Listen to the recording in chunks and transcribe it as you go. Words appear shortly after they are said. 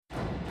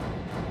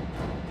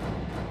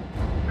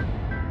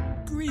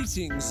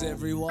Greetings,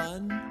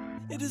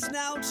 everyone. It is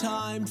now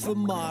time for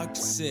Marked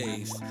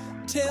Safe.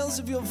 Tales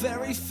of your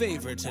very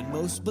favorite and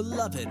most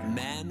beloved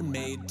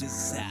man-made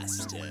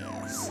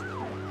disasters.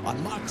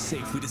 On Marked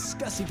Safe, we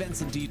discuss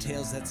events and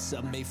details that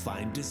some may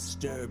find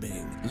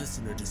disturbing.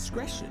 Listener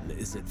discretion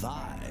is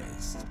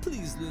advised.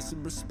 Please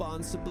listen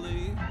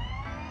responsibly.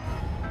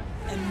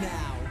 And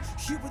now,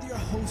 here with your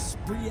hosts,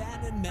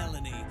 Brianne and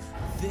Melanie,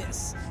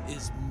 this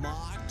is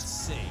Marked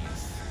Safe.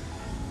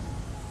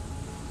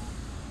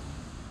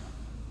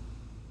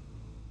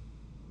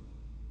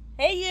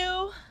 Hey,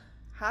 you.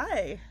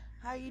 Hi.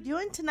 How are you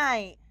doing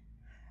tonight?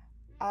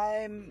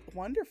 I'm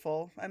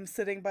wonderful. I'm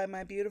sitting by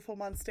my beautiful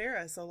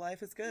Monstera, so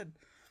life is good.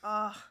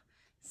 Oh,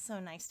 so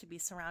nice to be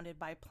surrounded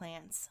by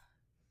plants.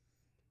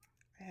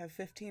 I have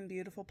 15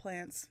 beautiful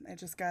plants. I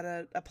just got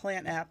a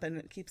plant app and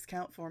it keeps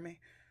count for me.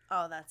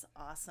 Oh, that's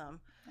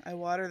awesome. I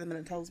water them and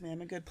it tells me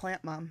I'm a good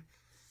plant mom.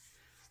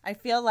 I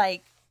feel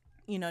like,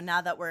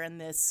 now that we're in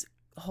this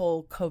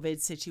whole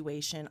COVID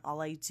situation,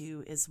 all I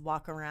do is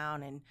walk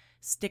around and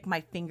stick my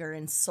finger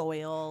in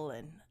soil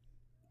and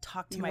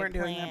talk to my plants.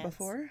 You weren't doing that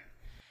before?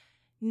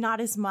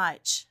 Not as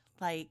much.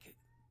 Like,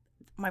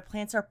 my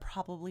plants are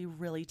probably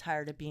really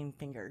tired of being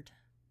fingered.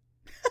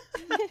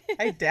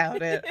 I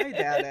doubt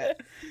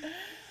it.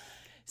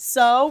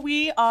 So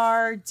we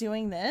are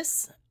doing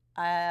this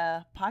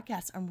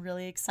podcast. I'm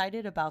really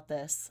excited about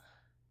this.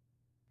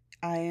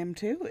 I am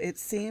too. It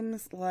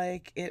seems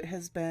like it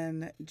has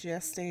been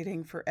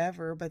gestating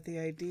forever, but the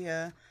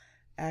idea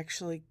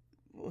actually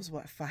was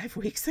 5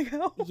 weeks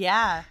ago?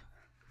 Yeah.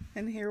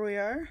 And here we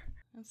are.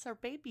 It's our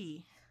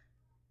baby.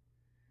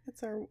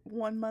 It's our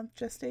 1 month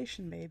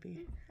gestation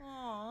baby.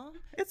 Aww.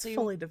 It's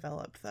fully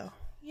developed though.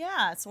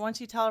 Yeah. So why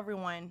don't you tell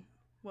everyone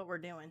what we're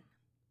doing?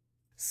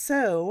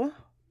 So,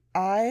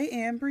 I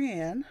am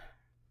Brianne.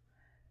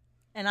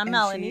 And I'm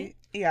Melanie.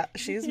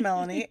 She's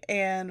Melanie.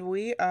 And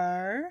we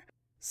are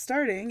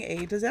starting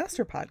a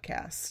disaster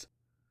podcast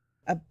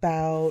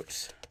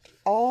about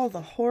all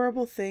the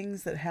horrible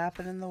things that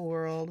happen in the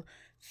world,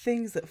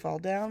 things that fall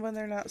down when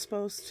they're not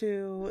supposed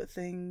to,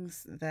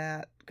 things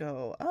that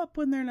go up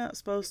when they're not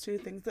supposed to,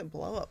 things that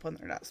blow up when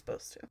they're not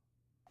supposed to.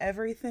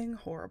 Everything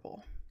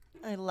horrible.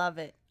 I love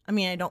it. I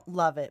mean, I don't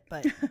love it,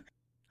 but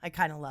I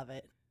kind of love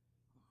it.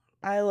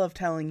 I love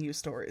telling you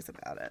stories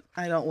about it.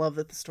 I don't love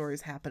that the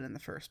stories happen in the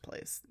first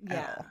place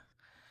at all.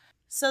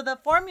 So the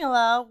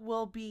formula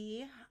will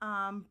be,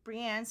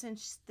 Brianne,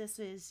 since this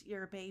is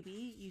your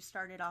baby, you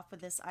started off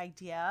with this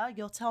idea.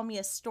 You'll tell me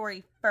a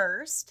story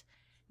first,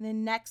 and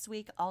then next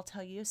week I'll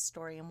tell you a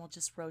story, and we'll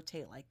just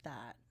rotate like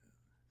that.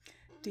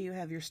 Do you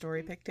have your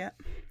story picked yet?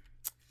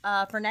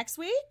 For next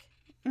week?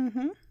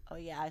 Mm-hmm. Oh,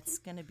 yeah, it's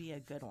going to be a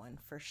good one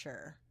for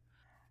sure.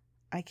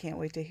 I can't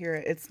wait to hear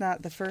it. It's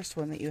not the first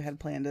one that you had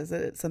planned, is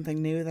it? It's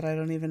something new that I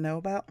don't even know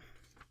about?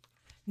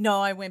 No,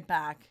 I went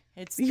back.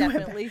 It's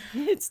definitely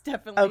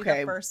okay.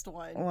 The first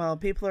one. Well,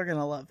 people are going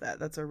to love that.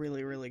 That's a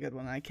really, really good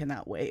one. I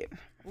cannot wait.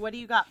 What do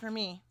you got for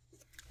me?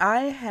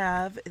 I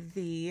have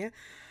the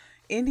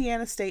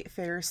Indiana State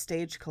Fair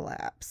stage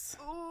collapse.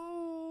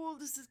 Oh,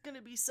 this is going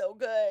to be so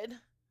good.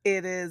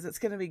 It is. It's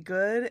going to be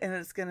good and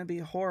it's going to be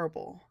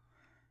horrible.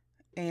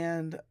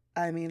 And,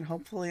 I mean,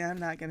 hopefully I'm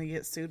not going to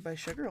get sued by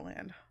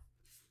Sugarland.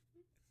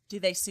 Do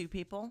they sue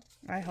people?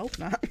 I hope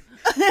not.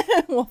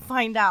 We'll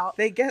find out.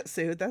 They get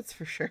sued, that's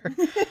for sure.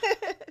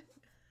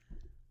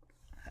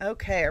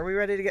 Okay, are we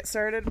ready to get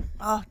started?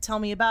 Oh, tell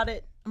me about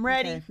it. I'm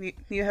ready. Okay.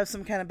 You have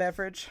some kind of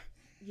beverage?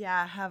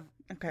 Yeah, I have.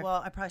 Okay.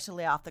 Well, I probably should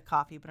lay off the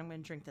coffee, but I'm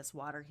going to drink this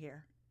water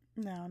here.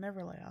 No,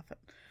 never lay off it.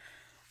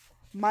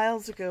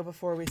 Miles to go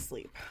before we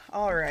sleep.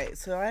 All right,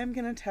 so I'm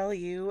going to tell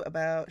you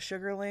about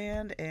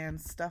Sugarland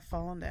and stuff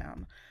falling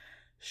down.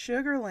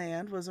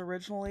 Sugarland was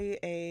originally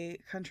a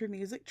country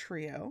music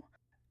trio.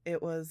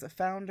 It was a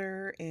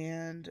founder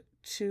and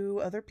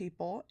two other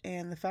people,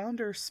 and the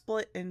founder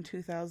split in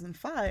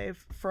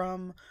 2005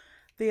 from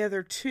the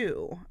other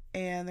two,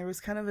 and there was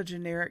kind of a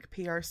generic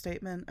PR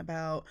statement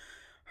about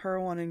her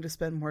wanting to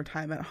spend more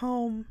time at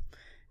home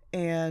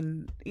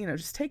and,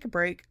 just take a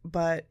break,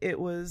 but it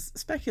was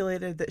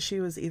speculated that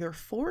she was either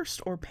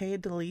forced or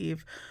paid to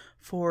leave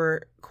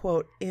for,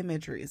 quote,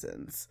 image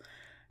reasons.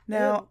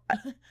 Now,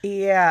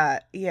 yeah,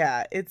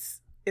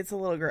 it's a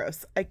little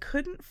gross. I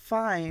couldn't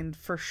find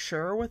for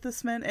sure what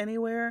this meant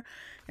anywhere,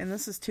 and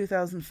this is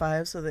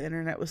 2005, so the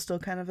internet was still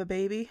kind of a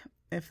baby.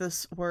 If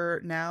this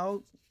were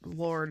now,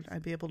 Lord,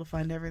 I'd be able to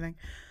find everything.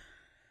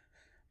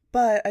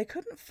 But I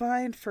couldn't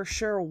find for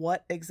sure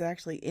what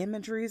exactly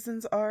image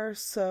reasons are,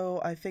 so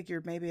I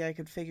figured maybe I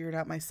could figure it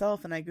out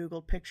myself, and I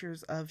Googled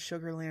pictures of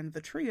Sugarland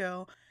the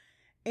trio,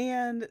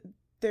 and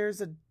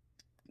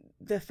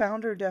the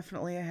founder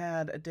definitely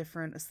had a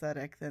different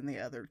aesthetic than the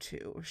other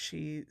two.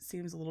 She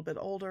seems a little bit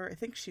older. I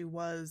think she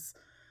was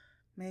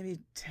maybe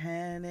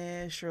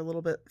 10-ish or a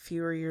little bit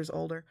fewer years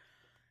older.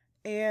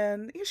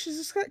 And she's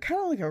just got kind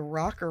of like a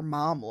rocker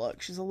mom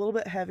look. She's a little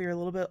bit heavier, a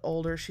little bit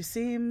older. She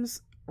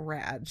seems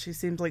rad. She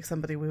seems like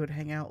somebody we would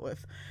hang out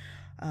with.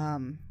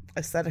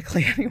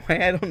 aesthetically anyway.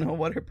 I don't know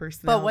what her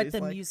personality But what is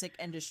the like. music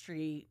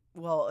industry,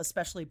 well,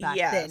 especially back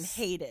Yes. then,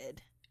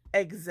 hated.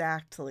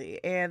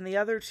 Exactly. And the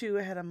other two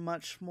had a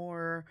much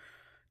more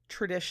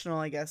traditional,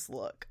 I guess,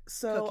 look.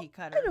 So Cookie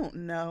cutter. I don't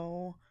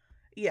know.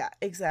 Yeah,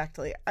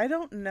 exactly. I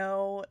don't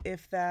know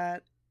if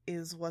that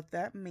is what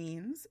that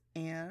means,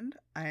 and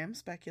I am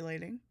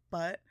speculating,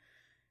 but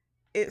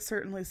it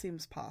certainly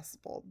seems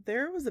possible.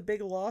 There was a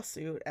big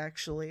lawsuit,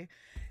 actually.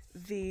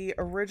 The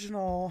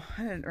original,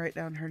 I didn't write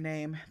down her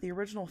name, the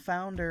original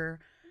founder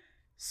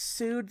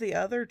sued the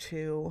other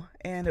two,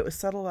 and it was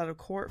settled out of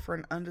court for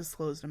an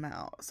undisclosed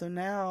amount. So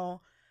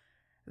now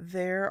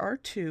there are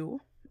two,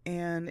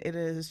 and it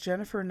is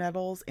Jennifer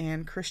Nettles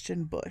and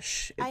Christian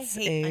Bush. I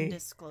hate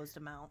undisclosed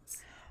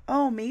amounts.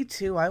 Oh, me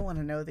too. I want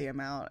to know the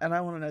amount, and I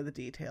want to know the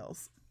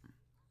details.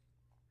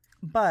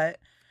 But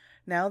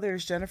now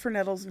there's Jennifer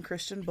Nettles and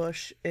Christian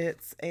Bush.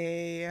 It's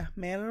a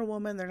man and a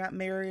woman. They're not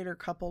married or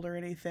coupled or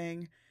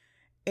anything.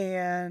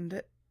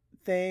 And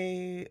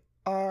they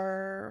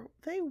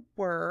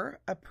were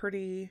a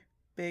pretty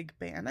big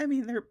band. I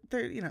mean, they're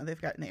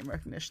they've got name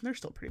recognition. They're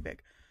still pretty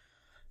big.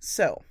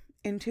 So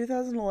in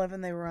 2011,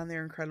 they were on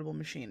their Incredible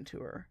Machine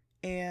tour,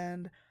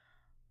 and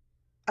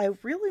I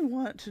really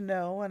want to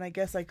know, and I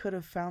guess I could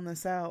have found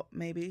this out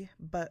maybe,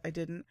 but I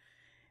didn't.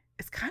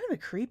 It's kind of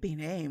a creepy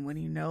name when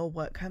you know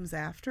what comes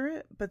after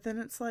it, but then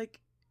it's like,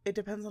 it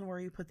depends on where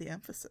you put the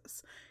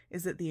emphasis.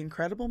 Is it the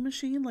Incredible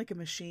Machine, like a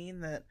machine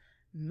that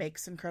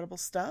makes incredible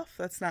stuff?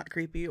 That's not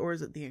creepy. Or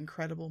is it the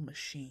Incredible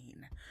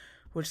Machine,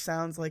 which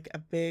sounds like a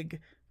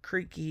big,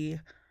 creaky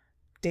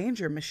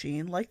danger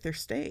machine, like their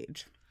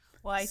stage?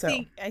 Well, I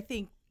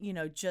think,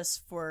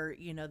 just for,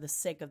 the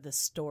sake of the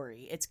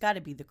story, it's got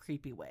to be the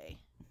creepy way.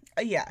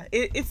 Yeah,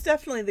 it's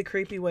definitely the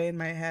creepy way in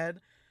my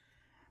head.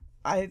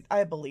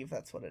 I believe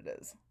that's what it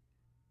is.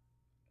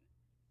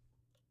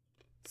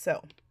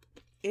 So,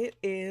 it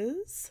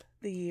is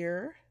the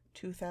year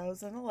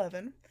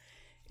 2011.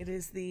 It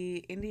is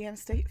the Indiana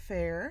State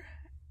Fair,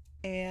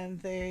 and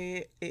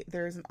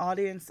there's an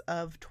audience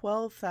of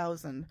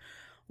 12,000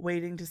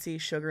 waiting to see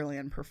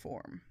Sugarland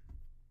perform.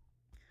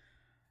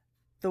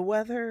 The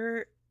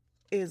weather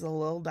is a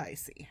little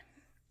dicey.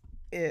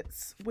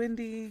 It's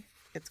windy,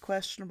 it's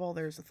questionable,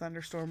 there's a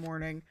thunderstorm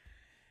warning.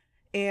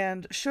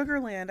 And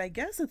Sugarland, I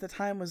guess at the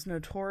time, was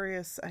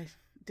notorious. I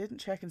didn't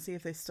check and see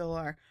if they still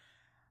are.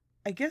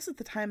 I guess at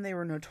the time they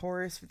were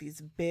notorious for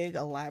these big,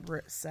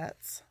 elaborate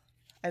sets.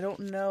 I don't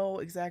know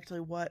exactly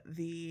what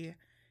the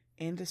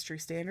industry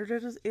standard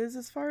is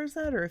as far as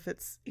that, or if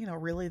it's,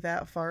 really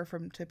that far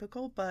from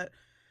typical, but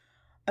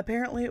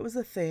apparently it was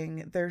a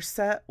thing. Their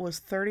set was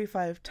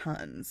 35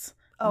 tons.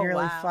 Oh,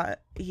 wow.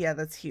 Yeah,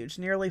 that's huge.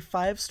 Nearly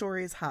 5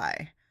 stories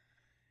high.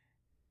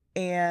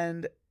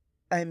 And,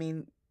 I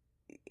mean,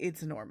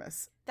 it's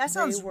enormous. That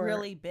sounds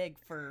really big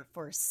for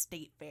a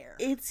state fair.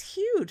 It's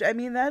huge. I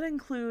mean, that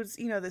includes,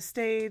 the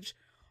stage,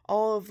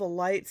 all of the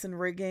lights and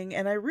rigging,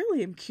 and I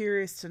really am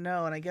curious to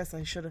know, and I guess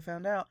I should have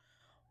found out,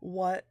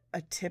 what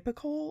a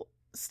typical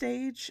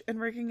stage and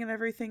rigging and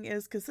everything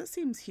is, because this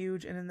seems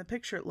huge, and in the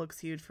picture it looks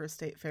huge for a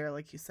state fair,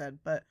 like you said,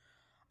 but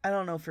I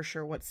don't know for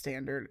sure what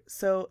standard.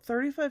 So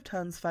 35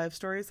 tons, 5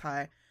 stories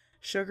high.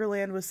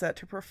 Sugarland was set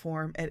to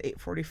perform at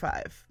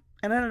 8:45.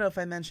 And I don't know if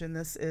I mentioned,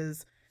 this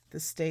is the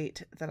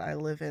state that I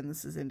live in.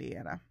 This is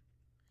Indiana.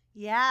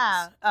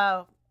 Yeah.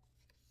 I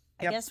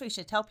Yep. guess we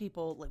should tell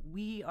people, like,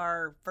 we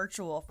are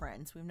virtual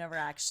friends. We've never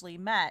actually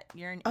met.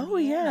 You're in Indiana. Oh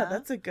yeah,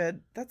 that's a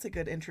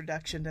good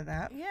introduction to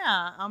that.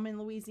 Yeah, I'm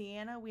in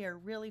Louisiana. We are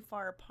really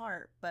far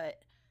apart,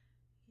 but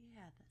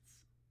yeah,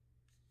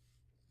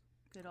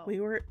 that's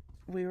good.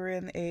 We were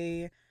in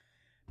a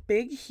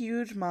big,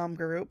 huge mom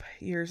group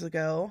years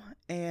ago,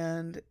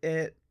 and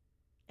it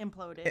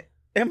imploded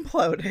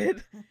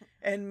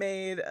and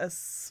made a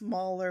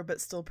smaller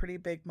but still pretty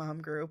big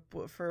mom group,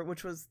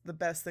 which was the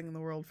best thing in the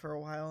world for a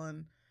while,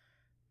 and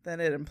then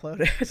it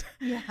imploded.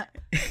 Yeah.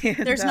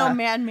 And, there's no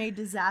man-made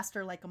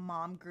disaster like a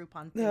mom group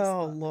on Facebook.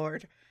 Oh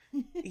Lord.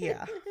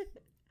 Yeah.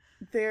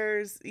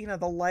 There's,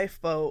 the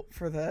lifeboat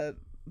for the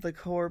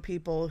core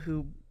people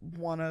who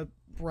want to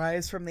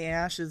rise from the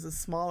ashes is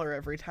smaller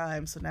every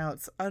time, so now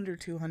it's under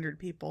 200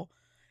 people.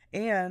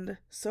 And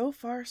so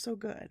far, so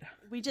good.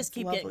 We just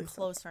keep getting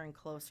closer and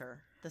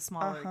closer the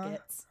smaller it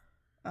gets.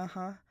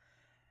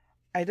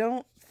 I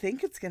don't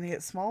think it's going to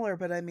get smaller,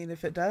 but I mean,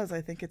 if it does, I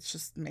think it's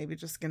just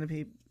going to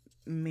be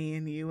me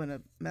and you in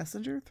a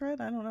messenger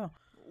thread. I don't know.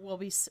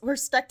 We're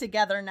stuck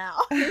together now.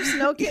 There's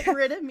no getting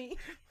rid of me.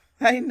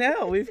 I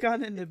know. We've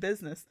gone into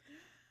business.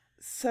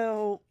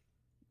 So,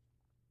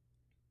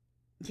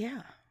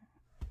 yeah.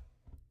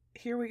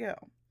 Here we go.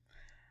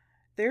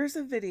 There's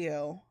a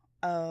video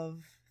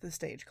of the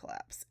stage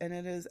collapse, and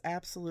it is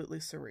absolutely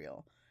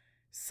surreal.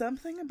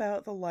 Something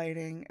about the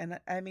lighting, and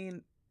I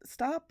mean,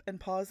 stop and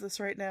pause this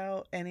right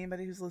now,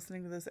 anybody who's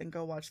listening to this, and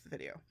go watch the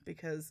video,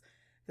 because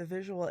the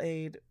visual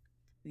aid,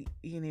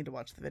 you need to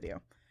watch the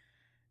video.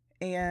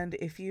 And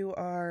if you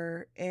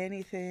are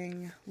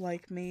anything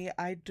like me,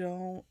 I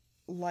don't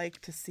like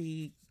to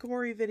see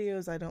gory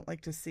videos. I don't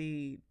like to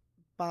see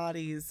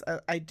bodies.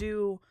 I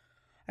do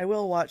I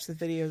will watch the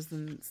videos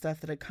and stuff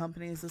that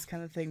accompanies this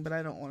kind of thing, but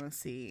I don't want to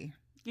see.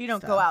 You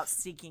don't stuff. go out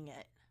seeking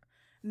it.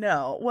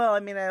 No. Well, I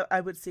mean, I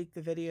would seek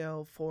the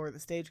video for the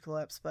stage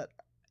collapse, but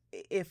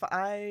if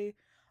I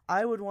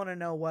would want to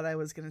know what I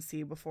was going to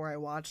see before I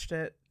watched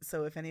it.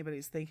 So if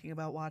anybody's thinking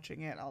about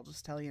watching it, I'll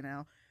just tell you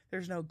now.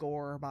 There's no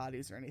gore or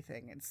bodies or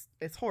anything.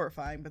 It's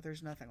horrifying, but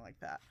there's nothing like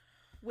that.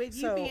 With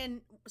you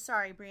being,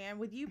 sorry, Brianne,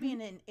 with you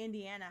being in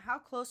Indiana, how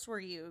close were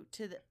you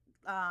to the,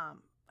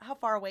 how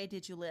far away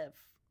did you live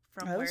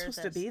from where I was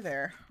supposed to be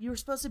there. You were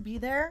supposed to be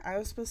there? I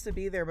was supposed to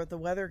be there, but the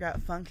weather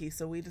got funky,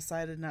 so we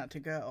decided not to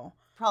go.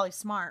 Probably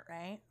smart,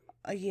 right?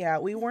 Yeah,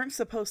 we weren't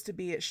supposed to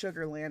be at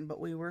Sugarland, but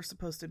we were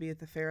supposed to be at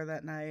the fair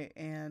that night,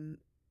 and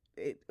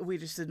we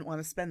just didn't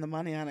want to spend the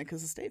money on it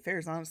because the state fair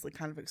is honestly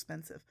kind of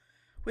expensive.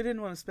 We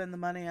didn't want to spend the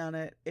money on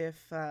it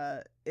if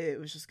it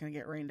was just going to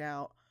get rained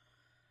out.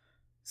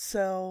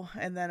 So,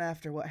 and then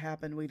after what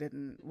happened,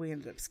 we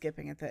ended up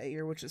skipping it that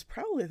year, which is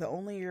probably the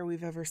only year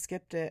we've ever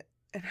skipped it.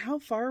 And how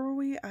far were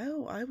we?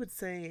 Oh, I would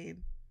say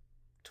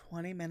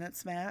 20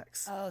 minutes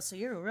max. Oh, so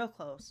you're real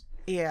close.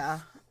 Yeah.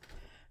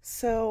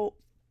 So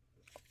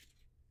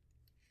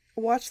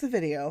watch the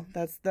video.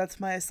 That's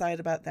my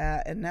aside about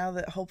that. And now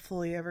that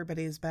hopefully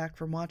everybody's back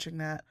from watching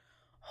that,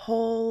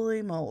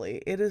 holy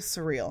moly, it is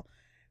surreal.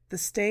 The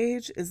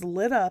stage is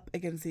lit up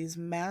against these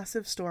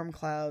massive storm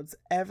clouds.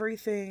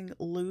 Everything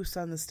loose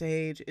on the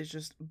stage is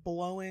just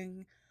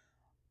blowing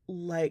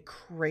like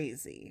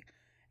crazy.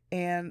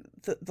 And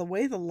the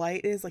way the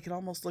light is, like, it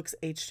almost looks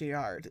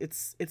HDR.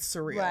 It's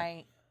surreal.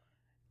 Right.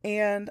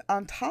 And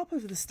on top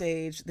of the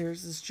stage,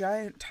 there's this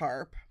giant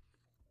tarp.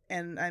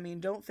 And, I mean,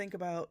 don't think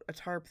about a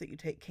tarp that you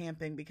take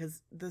camping,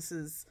 because this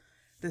is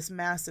this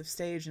massive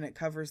stage and it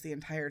covers the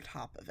entire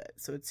top of it.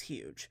 So it's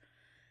huge.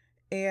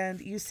 And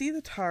you see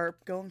the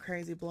tarp going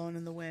crazy, blowing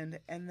in the wind,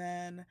 and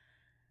then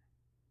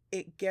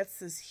it gets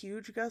this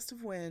huge gust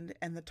of wind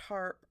and the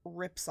tarp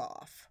rips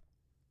off.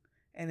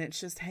 And it's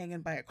just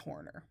hanging by a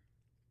corner.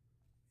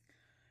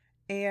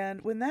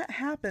 And when that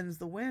happens,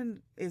 the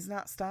wind is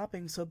not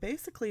stopping. So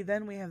basically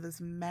then we have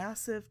this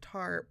massive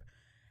tarp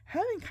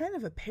having kind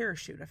of a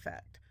parachute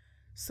effect.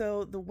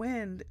 So the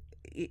wind,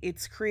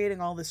 it's creating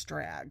all this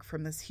drag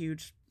from this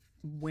huge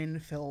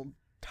wind-filled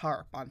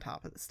tarp on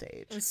top of the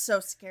stage. It was so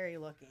scary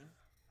looking.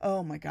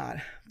 Oh my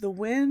God. The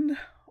wind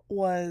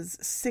was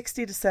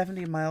 60 to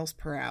 70 miles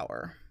per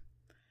hour.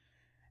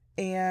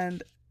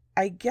 And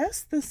I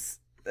guess this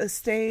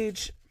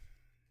stage,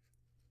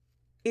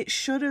 it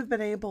should have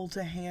been able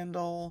to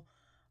handle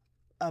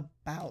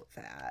about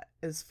that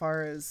as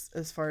far as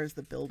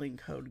the building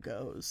code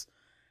goes.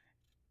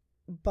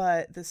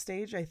 But the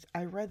stage,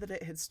 I read that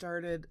it had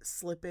started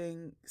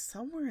slipping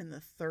somewhere in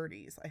the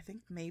 30s. I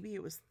think maybe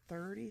it was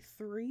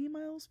 33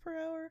 miles per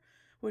hour,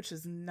 which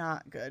is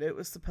not good. It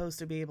was supposed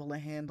to be able to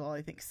handle,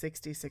 I think,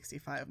 60,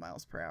 65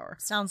 miles per hour.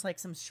 Sounds like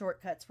some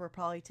shortcuts were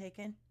probably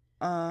taken.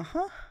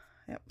 Uh-huh.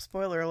 Yep,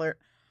 spoiler alert.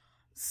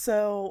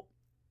 So,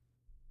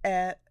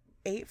 at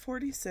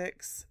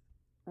 8:46,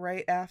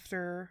 right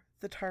after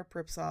the tarp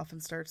rips off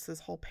and starts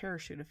this whole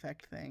parachute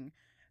effect thing,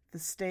 the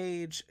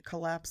stage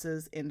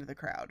collapses into the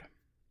crowd.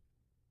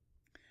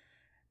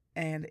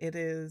 And it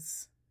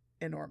is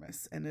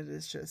enormous. And it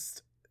is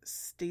just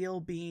steel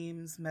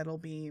beams, metal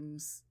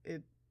beams.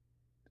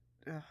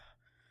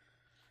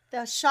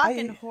 The shock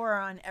and horror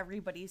on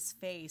everybody's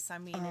face. I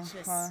mean, it's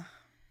just...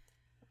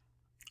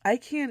 I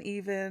can't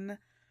even...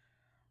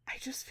 I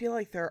just feel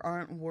like there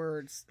aren't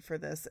words for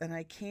this. And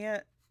I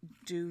can't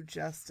do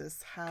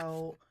justice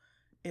how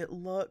it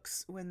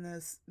looks when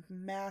this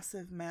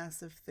massive,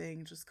 massive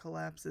thing just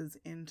collapses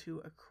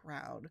into a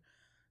crowd.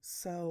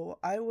 So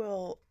I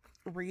will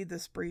read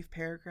this brief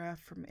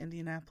paragraph from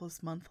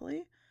Indianapolis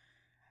Monthly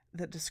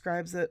that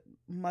describes it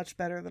much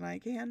better than I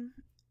can.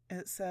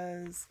 It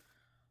says,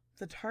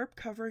 "The tarp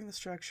covering the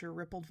structure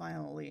rippled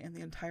violently and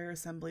the entire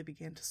assembly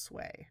began to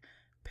sway.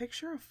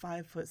 Picture a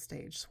 5-foot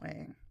stage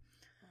swaying.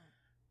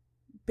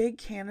 Big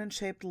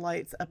cannon-shaped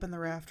lights up in the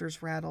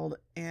rafters rattled,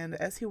 and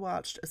as he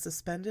watched, a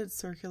suspended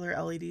circular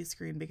LED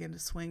screen began to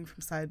swing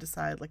from side to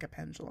side like a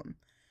pendulum.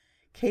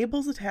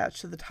 Cables attached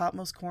to the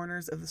topmost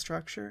corners of the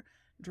structure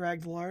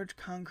dragged large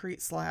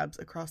concrete slabs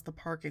across the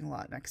parking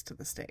lot next to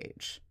the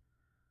stage."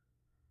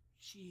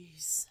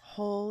 Jeez.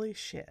 Holy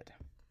shit.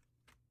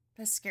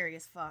 That's scary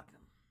as fuck.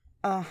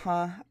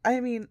 Uh-huh. I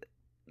mean,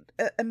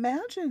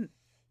 imagine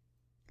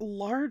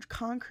large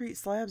concrete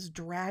slabs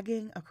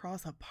dragging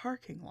across a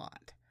parking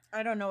lot.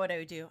 I don't know what I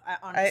would do. I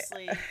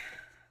honestly...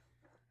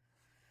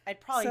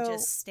 I'd probably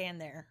just stand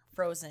there,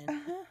 frozen.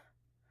 Uh-huh.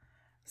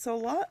 So a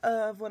lot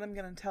of what I'm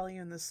going to tell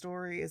you in this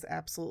story is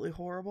absolutely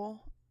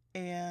horrible.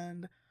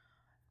 And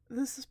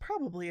this is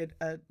probably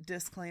a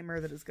disclaimer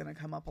that is going to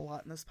come up a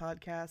lot in this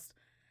podcast.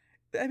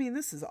 I mean,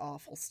 this is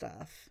awful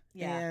stuff.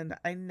 Yeah. And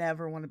I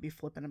never want to be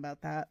flippant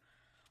about that.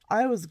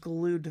 I was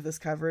glued to this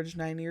coverage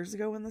 9 years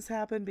ago when this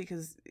happened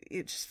because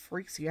it just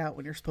freaks you out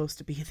when you're supposed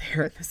to be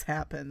there and this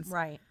happens.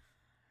 Right.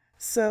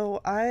 So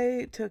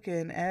I took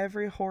in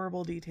every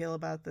horrible detail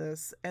about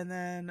this. And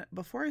then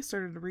before I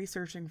started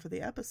researching for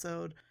the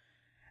episode,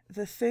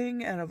 the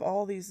thing, and of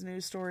all these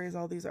news stories,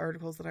 all these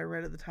articles that I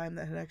read at the time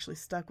that had actually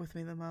stuck with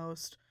me the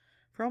most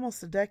for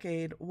almost a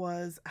decade,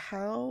 was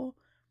how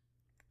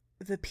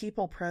the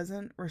people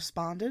present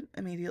responded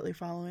immediately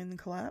following the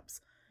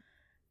collapse.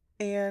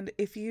 And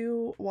if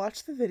you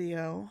watch the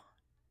video,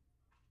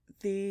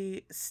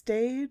 the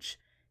stage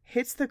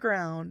hits the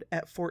ground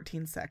at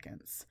 14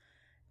 seconds.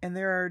 And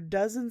there are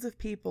dozens of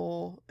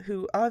people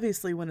who,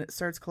 obviously, when it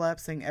starts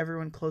collapsing,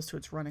 everyone close to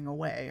it's running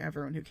away,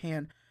 everyone who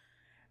can.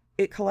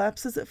 It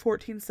collapses at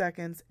 14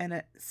 seconds, and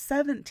at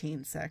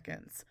 17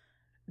 seconds,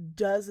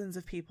 dozens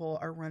of people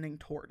are running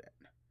toward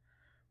it.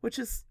 Which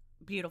is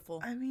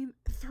beautiful. I mean,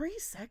 3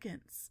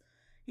 seconds.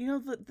 You know,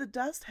 the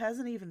dust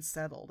hasn't even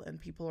settled, and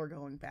people are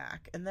going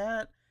back. And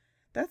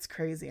that's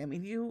crazy. I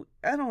mean,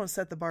 I don't want to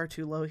set the bar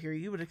too low here.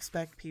 You would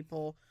expect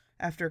people,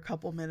 after a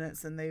couple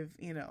minutes and they've,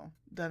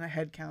 done a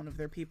head count of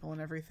their people and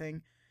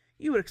everything,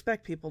 you would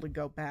expect people to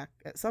go back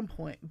at some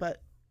point.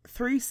 But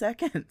 3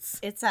 seconds.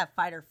 It's that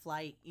fight or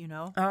flight,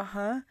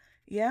 Uh-huh.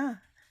 Yeah.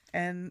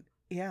 And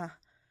yeah.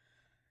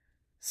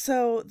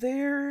 So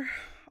there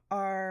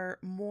are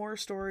more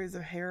stories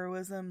of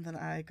heroism than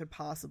I could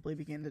possibly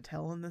begin to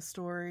tell in this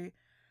story.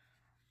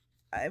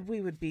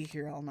 We would be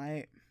here all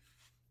night.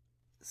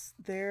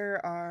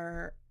 There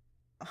are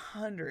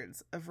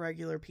hundreds of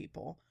regular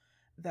people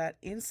that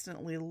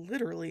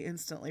literally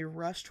instantly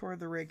rushed toward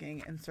the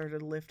rigging and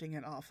started lifting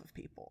it off of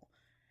people.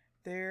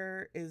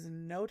 There is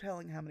no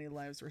telling how many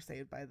lives were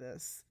saved by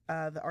this.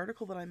 The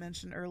article that I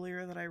mentioned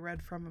earlier that I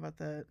read from about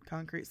the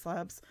concrete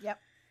slabs. Yep.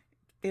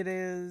 It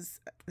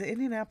is, the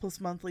Indianapolis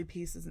Monthly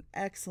piece is an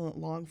excellent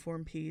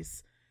long-form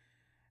piece.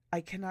 I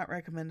cannot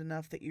recommend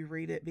enough that you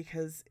read it,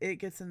 because it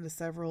gets into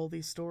several of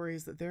these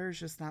stories that there's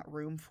just not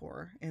room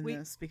for in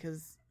this,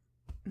 because...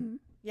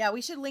 Yeah,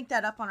 we should link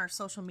that up on our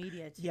social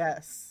media too.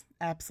 Yes,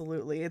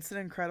 absolutely. It's an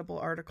incredible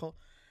article.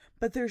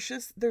 But there's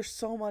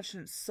so much,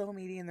 and it's so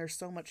meaty, and there's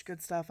so much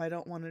good stuff. I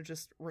don't want to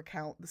just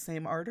recount the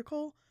same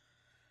article.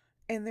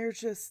 And there's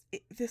just,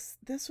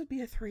 this would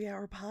be a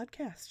 3-hour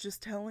podcast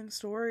just telling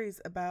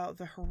stories about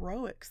the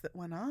heroics that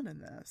went on in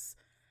this.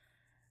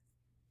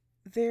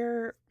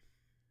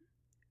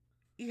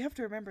 You have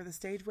to remember, the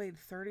stage weighed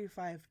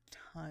 35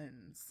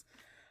 tons.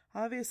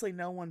 Obviously,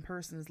 no one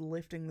person is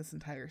lifting this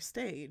entire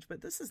stage,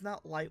 but this is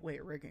not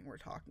lightweight rigging we're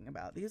talking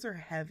about. These are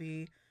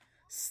heavy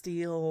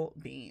steel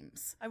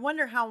beams. I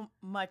wonder how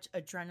much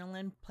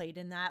adrenaline played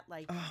in that.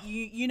 Like,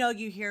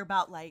 you hear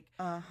about like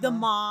the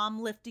mom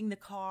lifting the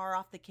car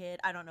off the kid.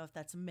 I don't know if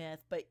that's a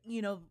myth, but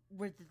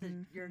where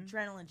your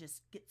adrenaline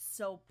just gets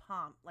so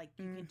pumped, like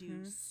you can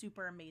do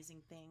super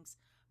amazing things.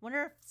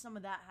 Wonder if some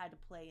of that had to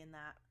play in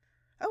that.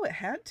 Oh, it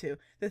had to.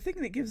 The thing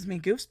that gives me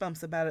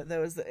goosebumps about it,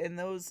 though, is that in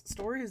those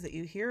stories that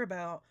you hear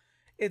about,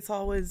 it's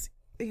always,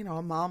 a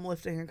mom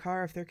lifting a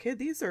car off their kid.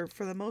 These are,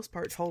 for the most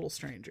part, total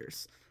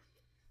strangers.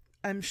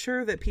 I'm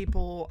sure that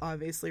people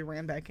obviously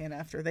ran back in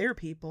after their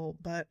people,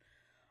 but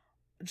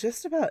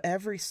just about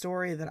every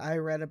story that I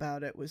read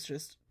about it was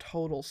just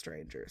total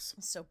strangers.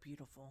 It's so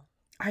beautiful.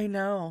 I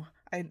know.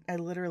 I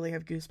literally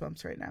have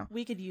goosebumps right now.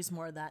 We could use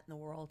more of that in the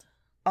world.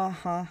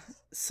 Uh-huh.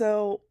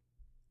 So...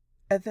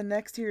 at the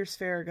next year's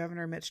fair,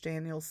 Governor Mitch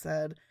Daniels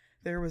said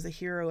there was a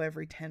hero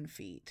every 10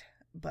 feet.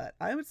 But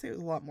I would say it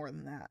was a lot more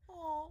than that.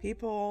 Aww.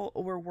 People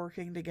were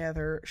working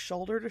together,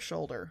 shoulder to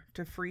shoulder,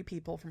 to free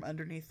people from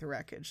underneath the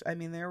wreckage. I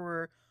mean, there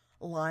were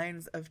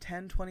lines of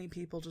 10, 20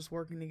 people just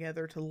working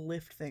together to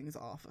lift things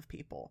off of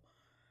people.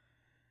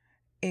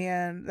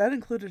 And that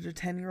included a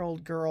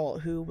 10-year-old girl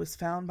who was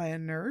found by a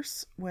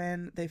nurse.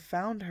 When they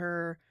found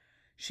her,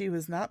 she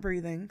was not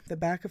breathing. The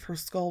back of her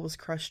skull was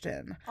crushed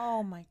in.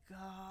 Oh my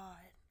God.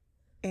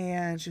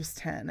 And she was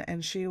 10,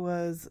 and she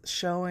was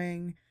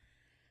showing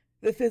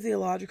the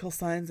physiological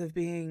signs of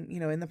being,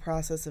 in the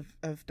process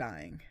of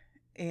dying.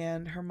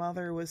 And her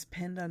mother was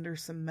pinned under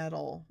some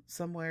metal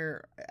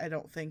somewhere, I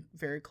don't think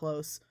very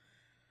close.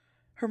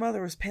 Her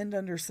mother was pinned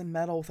under some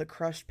metal with a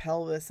crushed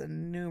pelvis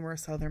and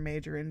numerous other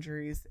major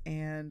injuries,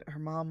 and her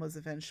mom was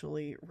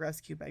eventually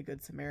rescued by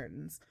Good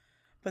Samaritans.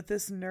 But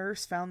this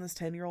nurse found this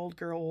 10-year-old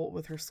girl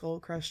with her skull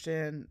crushed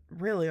in,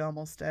 really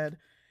almost dead,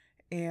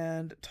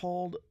 and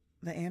told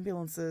the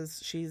ambulances,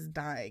 she's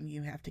dying,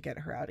 you have to get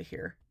her out of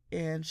here.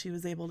 And she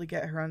was able to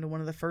get her onto one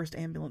of the first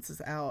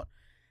ambulances out.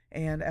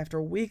 And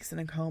after weeks in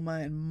a coma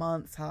and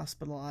months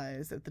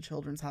hospitalized at the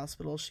Children's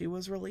Hospital, she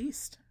was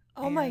released.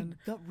 Oh my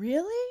God,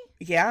 really?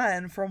 Yeah,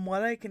 and from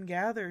what I can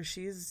gather,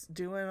 she's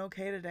doing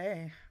okay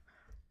today.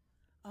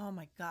 Oh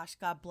my gosh,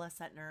 God bless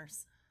that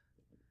nurse.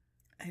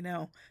 I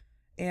know.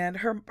 And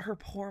her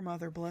poor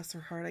mother, bless her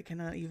heart, I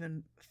cannot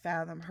even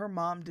fathom. Her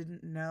mom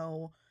didn't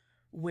know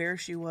where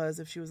she was,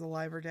 if she was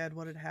alive or dead,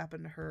 what had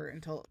happened to her,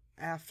 until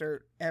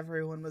after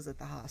everyone was at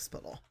the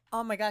hospital.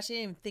 Oh my gosh, I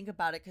didn't even think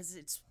about it, because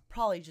it's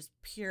probably just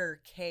pure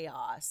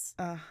chaos.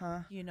 Uh-huh.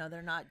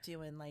 They're not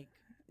doing like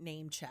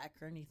name check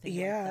or anything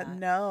like that.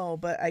 No,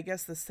 but I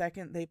guess the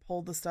second they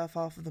pulled the stuff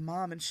off of the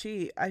mom, and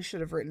I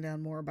should have written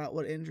down more about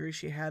what injury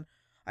she had.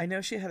 I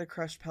know she had a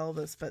crushed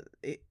pelvis, but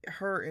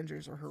her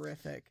injuries were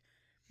horrific.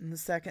 And the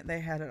second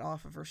they had it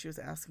off of her, she was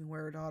asking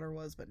where her daughter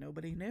was, but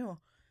nobody knew.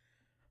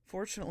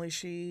 Fortunately,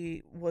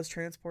 she was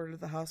transported to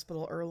the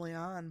hospital early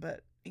on,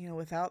 but,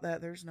 without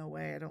that, there's no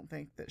way I don't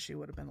think that she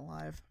would have been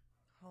alive.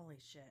 Holy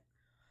shit.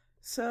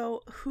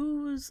 So,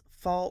 whose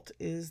fault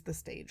is the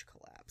stage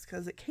collapse?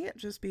 Because it can't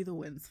just be the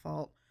wind's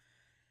fault.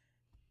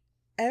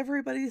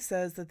 Everybody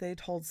says that they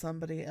told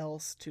somebody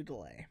else to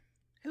delay.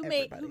 Who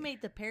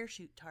made the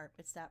parachute tarp?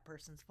 It's that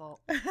person's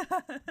fault.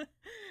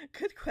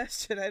 Good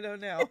question. I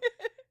don't know.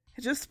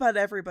 Just about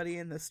everybody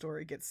in this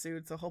story gets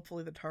sued, so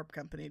hopefully the tarp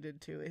company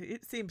did too.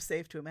 It seems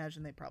safe to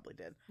imagine they probably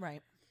did.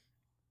 Right.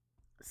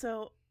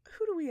 So,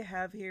 who do we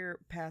have here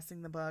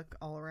passing the buck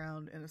all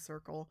around in a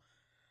circle?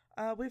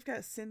 We've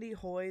got Cindy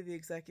Hoy, the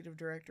executive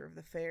director of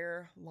the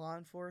fair, law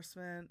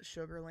enforcement,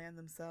 Sugarland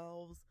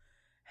themselves,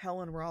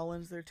 Helen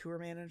Rollins, their tour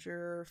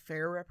manager,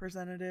 fair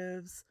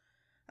representatives.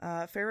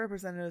 Fair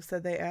representatives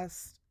said they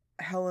asked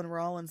Helen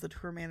Rollins, the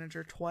tour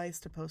manager, twice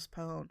to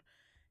postpone.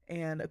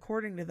 And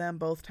according to them,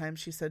 both times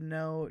she said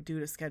no due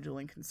to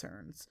scheduling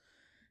concerns.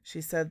 She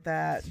said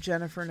that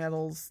Jennifer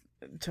Nettles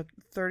took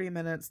 30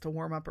 minutes to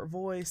warm up her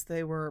voice.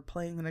 They were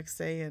playing the next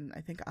day in,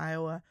 I think,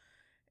 Iowa,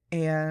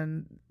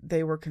 and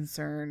they were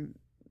concerned.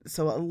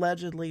 So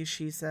allegedly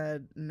she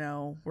said,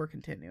 no, we're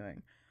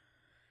continuing.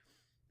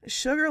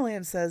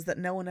 Sugarland says that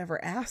no one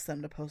ever asked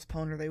them to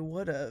postpone or they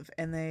would have.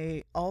 And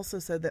they also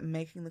said that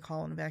making the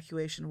call and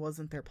evacuation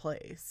wasn't their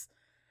place,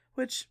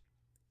 which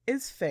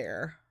is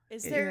fair.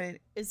 Is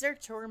their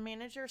tour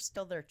manager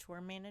still their tour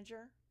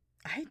manager?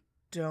 I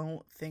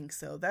don't think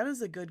so. That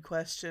is a good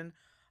question.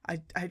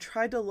 I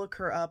tried to look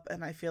her up,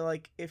 and I feel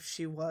like if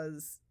she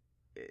was,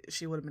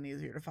 she would have been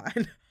easier to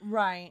find.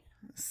 Right.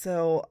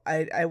 So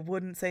I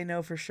wouldn't say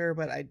no for sure,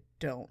 but I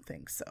don't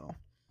think so.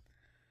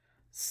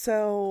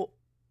 So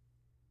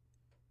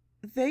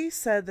they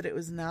said that it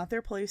was not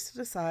their place to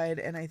decide,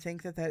 and I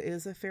think that that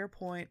is a fair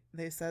point.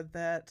 They said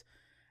that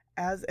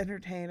as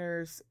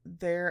entertainers,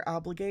 their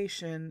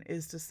obligation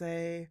is to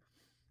say,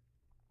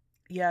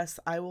 yes,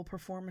 I will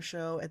perform a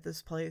show at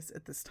this place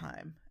at this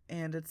time.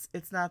 And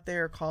it's not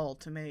their call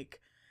to make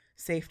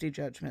safety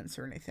judgments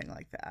or anything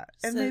like that.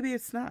 And so maybe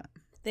it's not.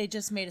 They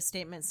just made a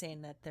statement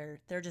saying that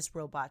they're just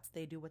robots.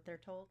 They do what they're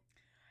told.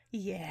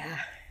 Yeah.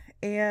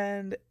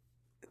 And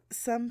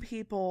some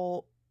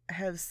people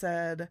have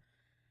said,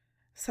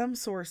 some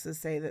sources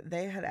say that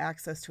they had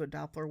access to a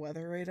Doppler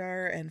weather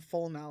radar and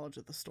full knowledge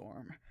of the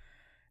storm.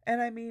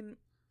 And I mean,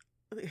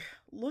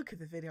 look at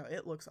the video.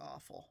 It looks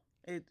awful.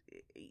 It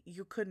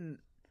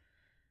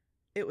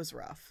was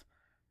rough.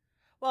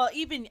 Well,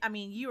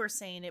 you were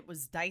saying it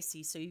was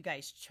dicey, so you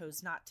guys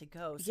chose not to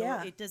go. So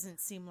yeah. It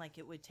doesn't seem like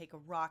it would take a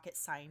rocket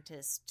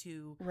scientist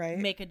to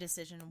make a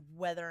decision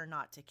whether or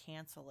not to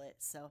cancel it.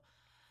 So,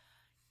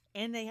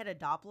 and they had a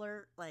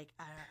Doppler,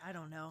 I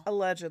don't know.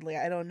 Allegedly,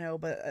 I don't know,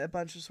 but a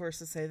bunch of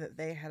sources say that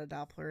they had a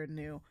Doppler and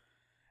knew.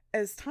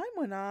 As time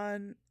went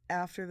on,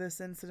 after this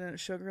incident,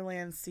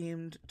 Sugarland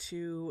seemed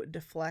to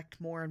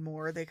deflect more and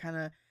more. They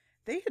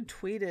had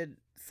tweeted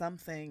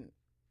something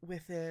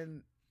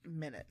within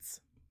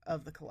minutes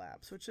of the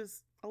collapse, which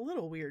is a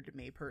little weird to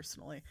me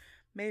personally.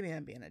 Maybe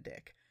I'm being a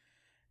dick.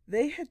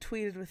 They had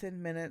tweeted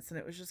within minutes, and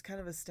it was just kind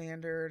of a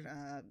standard,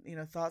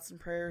 thoughts and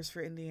prayers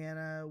for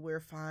Indiana. We're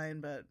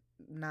fine, but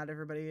not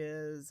everybody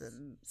is,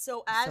 and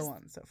so on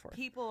and so forth.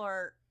 People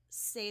are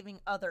saving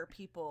other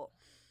people,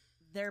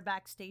 they're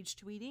backstage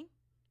tweeting?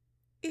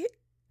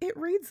 It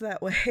reads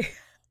that way.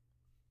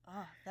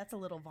 Oh, that's a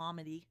little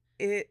vomity.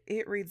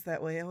 It reads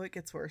that way. Oh, it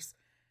gets worse.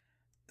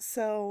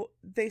 So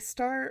they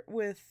start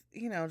with,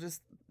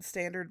 just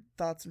standard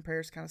thoughts and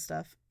prayers kind of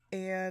stuff.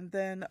 And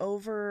then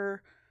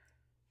over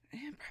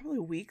probably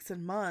weeks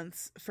and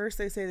months, first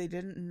they say they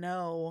didn't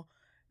know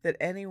that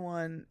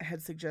anyone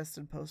had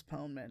suggested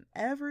postponement.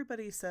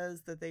 Everybody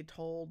says that they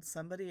told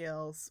somebody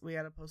else we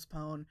had to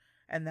postpone,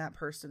 and that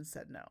person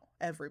said no.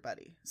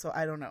 Everybody. So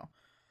I don't know.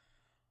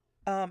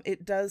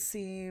 It does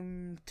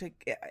seem to,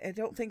 I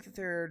don't think that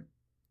there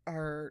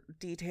are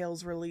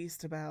details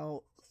released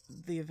about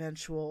the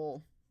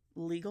eventual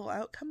legal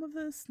outcome of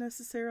this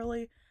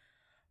necessarily,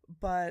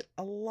 but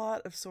a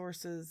lot of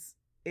sources,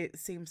 it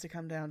seems to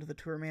come down to the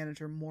tour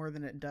manager more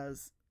than it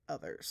does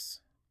others.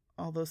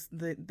 Although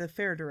the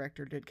fair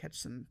director did catch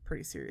some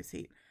pretty serious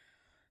heat.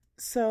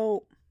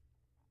 So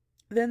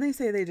then they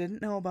say they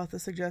didn't know about the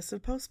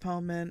suggested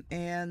postponement,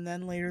 and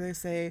then later they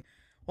say,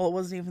 well, it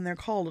wasn't even their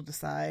call to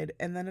decide.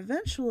 And then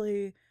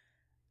eventually,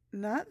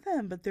 not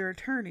them, but their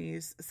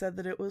attorneys said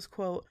that it was,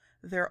 quote,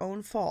 their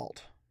own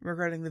fault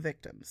regarding the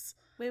victims.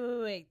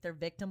 Wait. They're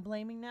victim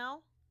blaming now?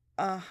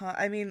 Uh-huh.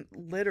 I mean,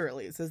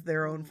 literally, it says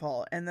their own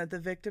fault. And that the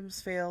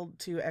victims failed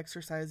to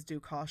exercise due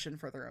caution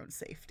for their own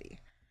safety.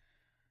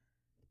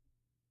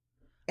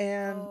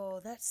 And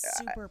that's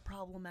super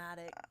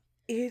problematic.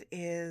 It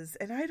is.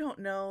 And I don't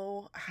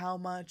know how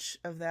much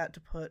of that to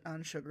put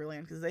on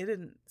Sugarland, because they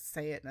didn't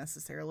say it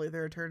necessarily.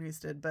 Their attorneys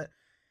did, but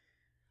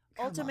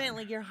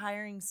ultimately you're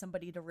hiring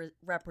somebody to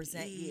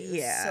represent you.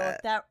 Yeah. So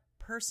if that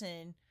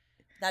person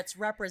that's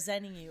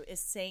representing you is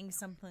saying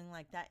something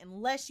like that,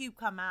 unless you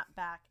come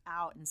back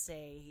out and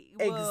say,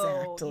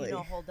 whoa, Exactly.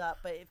 hold up.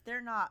 But if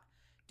they're not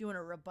doing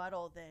a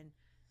rebuttal, then,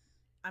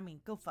 I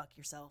mean, go fuck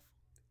yourself.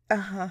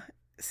 Uh-huh.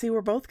 See,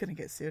 we're both going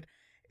to get sued.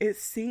 It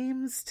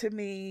seems to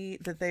me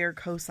that they are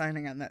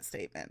co-signing on that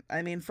statement.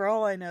 I mean, for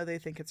all I know, they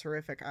think it's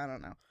horrific. I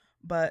don't know.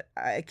 But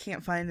I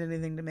can't find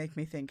anything to make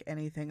me think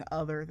anything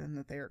other than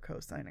that they are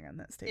co-signing on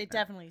that statement. It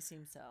definitely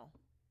seems so.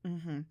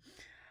 Mm-hmm.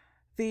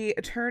 The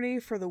attorney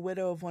for the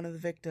widow of one of the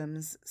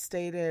victims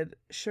stated,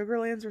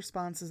 Sugarland's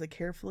response is a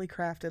carefully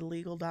crafted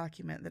legal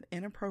document that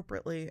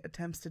inappropriately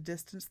attempts to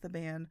distance the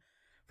band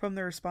from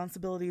the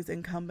responsibilities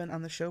incumbent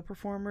on the show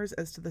performers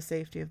as to the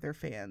safety of their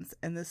fans,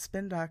 and this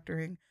spin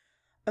doctoring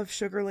of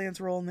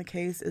Sugarland's role in the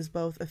case is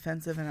both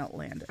offensive and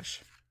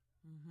outlandish.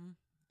 Mm-hmm.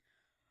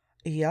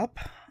 Yep.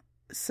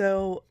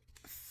 So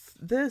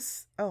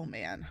this, oh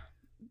man,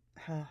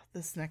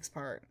 this next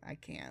part, I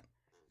can't.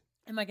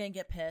 Am I going to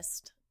get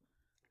pissed?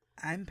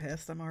 I'm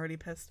pissed. I'm already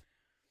pissed.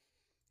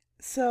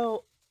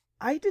 So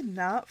I did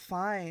not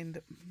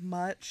find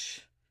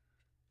much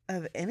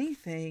of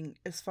anything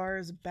as far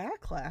as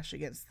backlash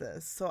against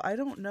this. So I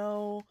don't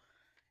know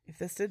if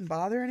this didn't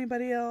bother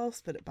anybody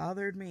else, but it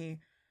bothered me.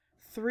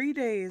 3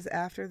 days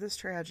after this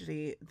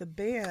tragedy, the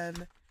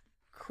band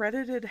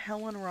credited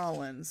Helen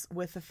Rollins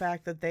with the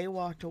fact that they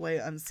walked away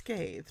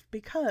unscathed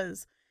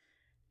because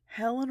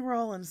Helen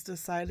Rollins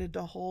decided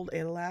to hold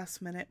a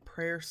last-minute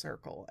prayer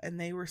circle, and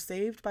they were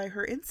saved by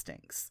her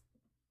instincts.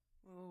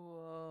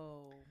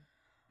 Whoa.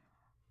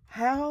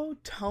 How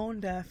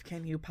tone-deaf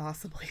can you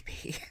possibly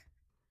be?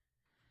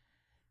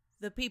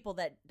 The people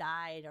that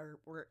died or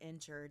were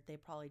injured, they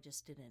probably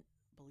just didn't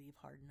believe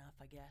hard enough,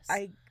 I guess.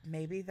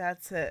 Maybe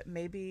that's it.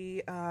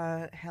 Maybe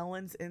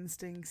Helen's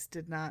instincts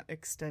did not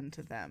extend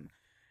to them.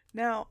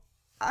 Now,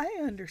 I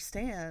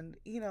understand,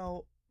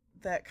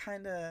 that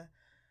kind of,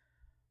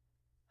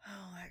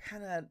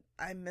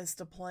 I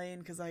missed a plane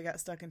because I got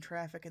stuck in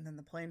traffic and then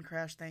the plane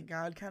crashed, thank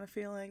God kind of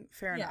feeling.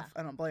 Fair enough.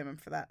 I don't blame him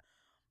for that.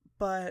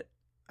 But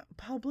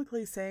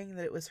publicly saying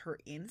that it was her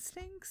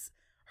instincts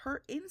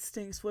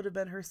would have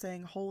been her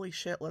saying, holy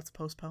shit, let's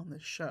postpone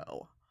this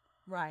show.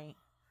 Right.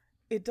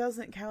 It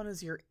doesn't count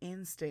as your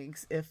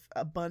instincts if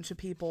a bunch of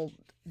people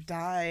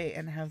die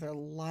and have their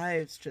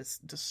lives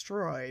just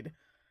destroyed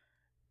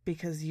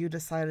because you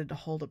decided to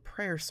hold a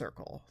prayer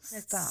circle.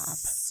 Stop.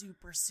 It's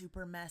super,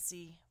 super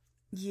messy.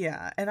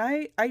 Yeah, and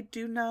I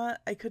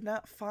could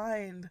not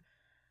find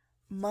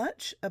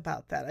much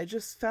about that. I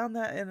just found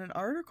that in an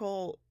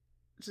article,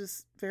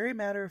 just very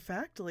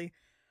matter-of-factly.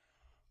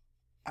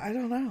 I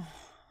don't know.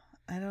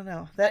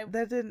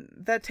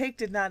 That take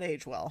did not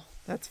age well.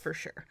 That's for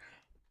sure.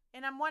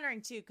 And I'm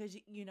wondering too, because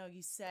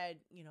you said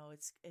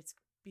it's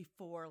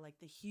before like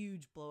the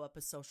huge blow up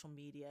of social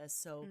media,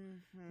 so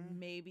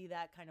maybe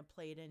that kind of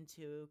played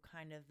into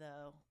kind of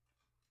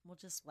we'll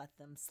just let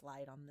them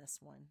slide on this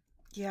one.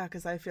 Yeah,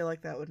 because I feel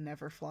like that would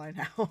never fly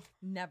now.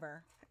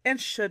 Never. And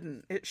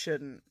it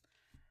shouldn't.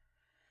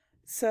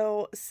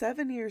 So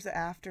 7 years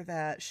after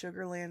that,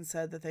 Sugarland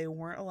said that they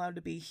weren't allowed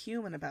to be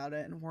human about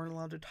it and weren't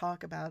allowed to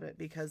talk about it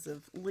because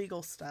of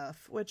legal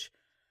stuff, which,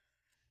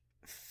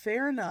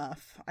 fair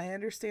enough. I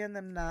understand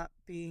them not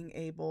being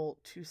able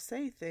to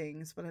say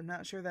things, but I'm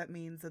not sure that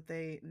means that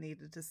they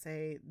needed to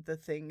say the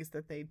things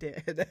that they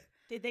did.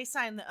 Did they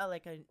sign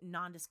like a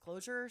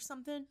non-disclosure or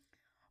something?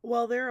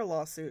 Well, there are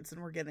lawsuits,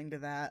 and we're getting to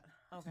that.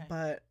 Okay.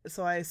 But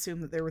so I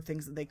assume that there were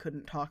things that they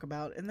couldn't talk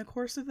about in the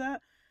course of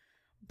that.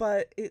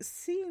 But it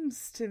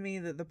seems to me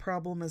that the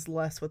problem is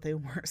less what they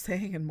weren't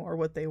saying and more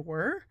what they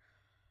were.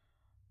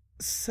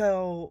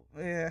 So,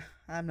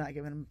 I'm not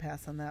giving them a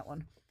pass on that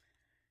one.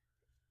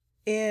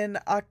 In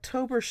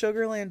October,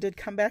 Sugarland did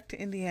come back to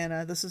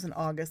Indiana. This was in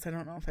August. I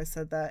don't know if I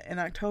said that. In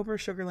October,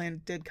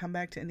 Sugarland did come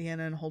back to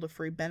Indiana and hold a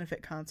free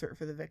benefit concert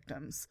for the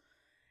victims.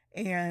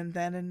 And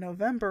then in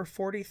November,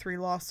 43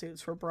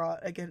 lawsuits were brought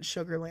against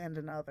Sugarland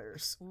and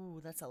others.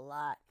 Ooh, that's a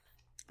lot.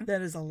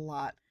 That is a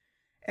lot.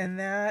 And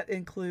that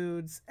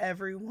includes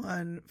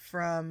everyone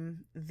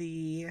from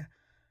the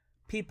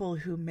people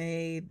who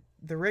made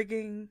the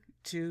rigging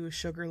to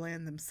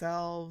Sugarland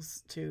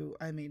themselves to,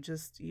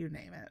 just you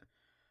name it.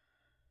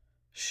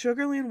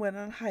 Sugarland went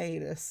on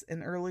hiatus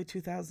in early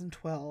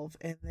 2012,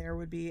 and there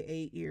would be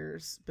 8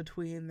 years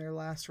between their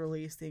last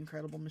release, The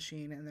Incredible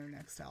Machine, and their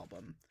next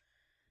album.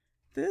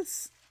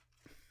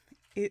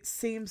 It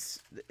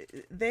seems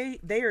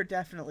they are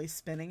definitely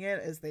spinning it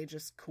as they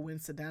just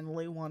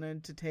coincidentally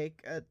wanted to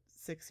take a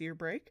 6-year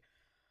break,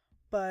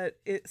 but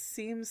it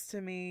seems to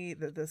me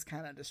that this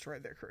kind of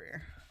destroyed their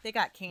career. They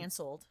got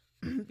canceled.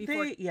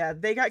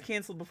 They got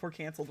canceled before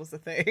canceled was a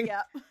thing.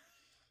 Yep.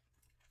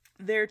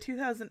 Their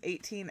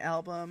 2018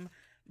 album,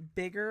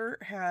 Bigger,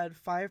 had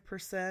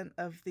 5%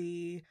 of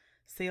the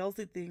sales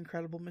that The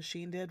Incredible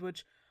Machine did,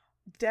 which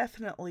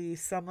definitely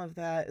some of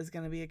that is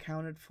going to be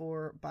accounted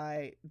for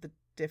by the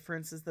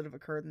differences that have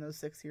occurred in those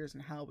 6 years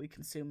and how we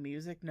consume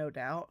music, no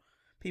doubt.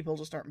 People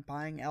just aren't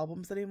buying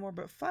albums anymore,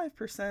 but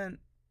 5%.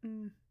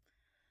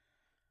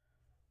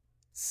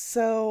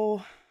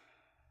 So,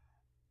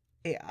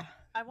 yeah.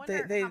 I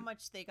wonder they how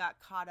much they got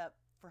caught up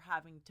for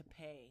having to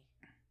pay.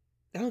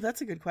 Oh,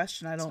 that's a good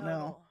question. I don't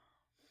know.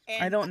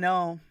 And, I don't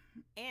know.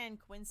 And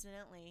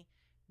coincidentally,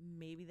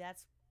 maybe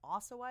that's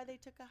also why they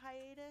took a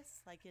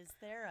hiatus. Like, is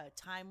there a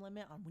time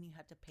limit on when you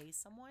have to pay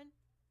someone?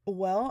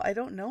 Well, I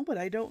don't know, but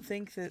I don't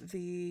think that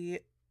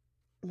the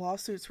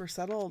lawsuits were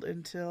settled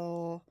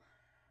until,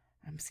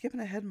 I'm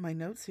skipping ahead in my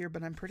notes here,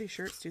 but I'm pretty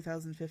sure it's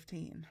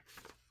 2015.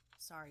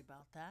 Sorry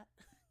about that.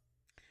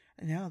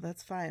 No,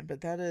 that's fine.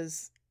 But that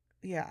is,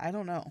 yeah, I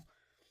don't know.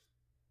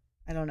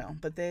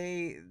 But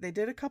they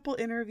did a couple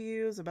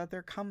interviews about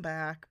their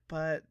comeback,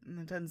 but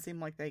it doesn't seem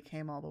like they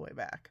came all the way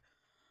back.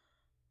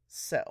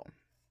 So,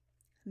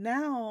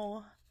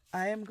 now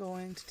I am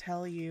going to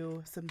tell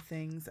you some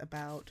things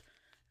about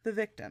the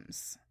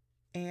victims.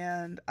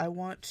 And I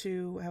want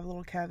to have a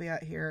little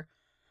caveat here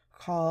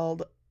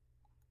called,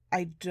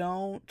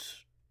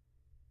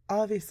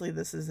 obviously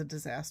this is a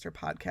disaster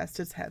podcast,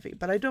 it's heavy,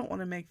 but I don't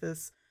want to make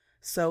this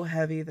so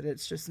heavy that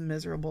it's just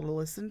miserable to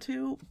listen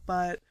to,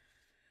 but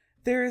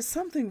there is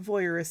something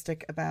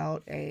voyeuristic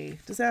about a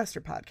disaster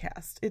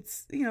podcast.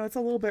 It's, it's a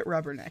little bit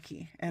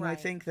rubbernecky, and Right. I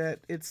think that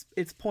it's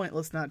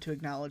pointless not to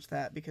acknowledge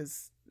that,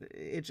 because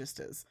it just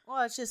is.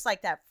 Well, it's just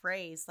like that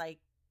phrase, like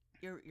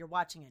you're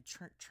watching a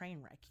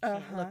train wreck. You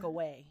can't look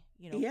away.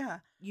 Yeah.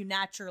 You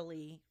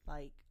naturally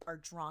like are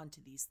drawn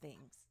to these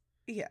things.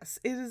 Yes,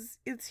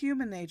 it's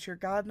human nature.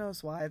 God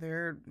knows why.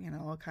 There are,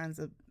 all kinds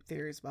of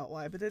theories about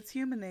why, but it's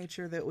human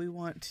nature that we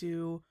want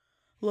to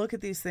look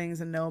at these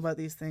things and know about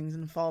these things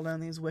and fall down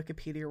these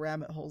Wikipedia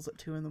rabbit holes at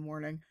 2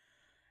 a.m.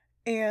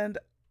 And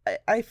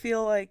I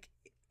feel like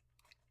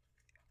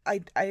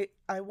I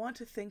want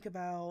to think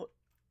about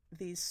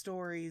these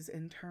stories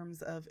in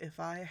terms of, if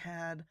I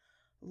had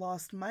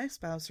lost my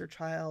spouse or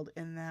child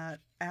in that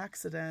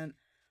accident,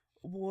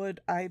 would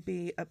I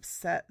be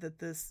upset that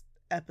this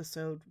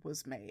episode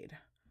was made?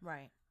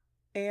 Right.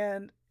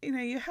 And,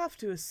 you have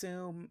to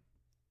assume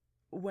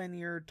when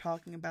you're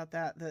talking about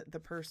that the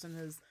person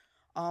is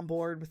on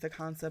board with the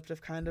concept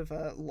of kind of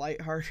a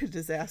lighthearted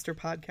disaster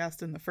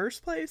podcast in the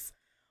first place.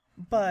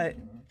 But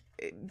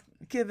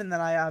given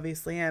that I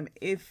obviously am,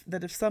 if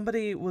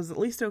somebody was at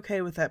least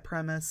okay with that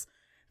premise,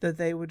 that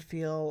they would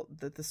feel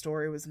that the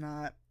story was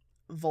not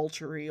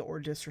vulture-y or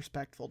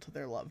disrespectful to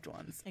their loved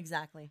ones.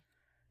 Exactly.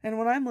 And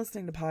when I'm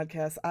listening to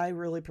podcasts, I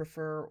really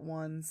prefer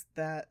ones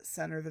that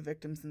center the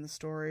victims in the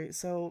story.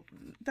 So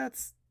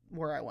that's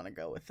where I want to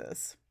go with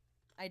this.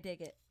 I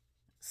dig it.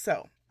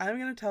 So I'm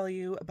going to tell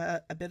you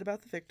a bit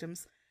about the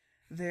victims.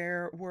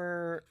 There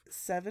were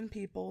 7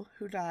 people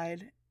who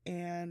died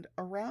and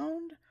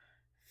around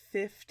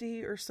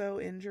 50 or so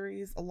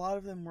injuries. A lot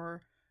of them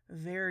were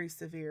very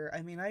severe.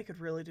 I mean, I could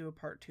really do a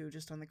part 2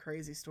 just on the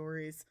crazy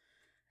stories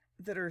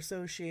that are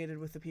associated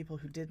with the people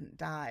who didn't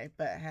die,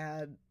 but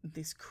had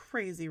these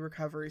crazy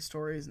recovery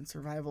stories and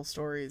survival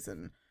stories.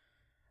 And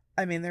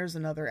I mean, there's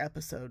another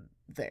episode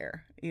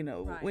there.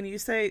 Right. When you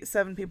say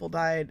 7 people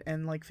died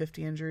and like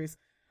 50 injuries,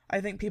 I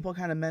think people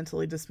kind of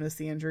mentally dismiss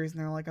the injuries and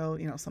they're like, oh,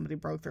 somebody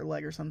broke their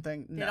leg or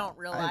something. They don't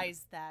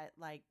realize that,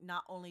 like,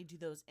 not only do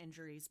those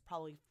injuries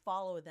probably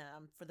follow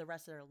them for the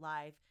rest of their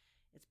life,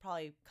 it's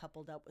probably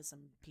coupled up with some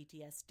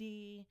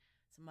PTSD,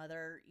 some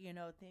other,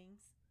 things.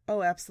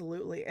 Oh,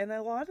 absolutely. And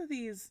a lot of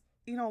these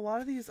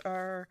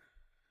are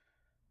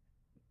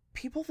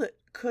people that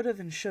could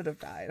have and should have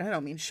died. I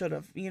don't mean should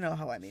have. You know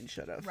how I mean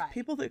should have. Right.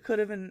 People that could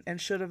have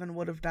and should have and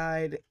would have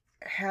died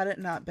had it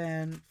not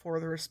been for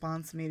the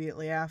response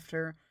immediately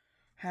after,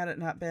 had it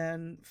not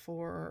been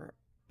for,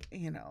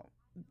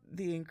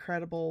 the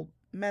incredible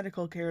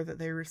medical care that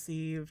they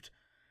received.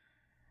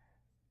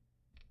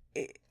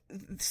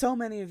 So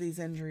many of these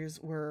injuries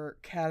were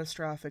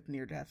catastrophic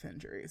near-death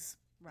injuries.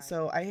 Right.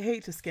 So I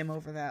hate to skim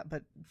over that,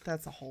 but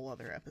that's a whole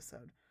other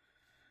episode.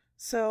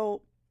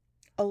 So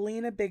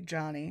Alina Big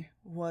Johnny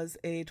was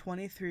a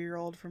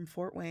 23-year-old from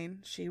Fort Wayne.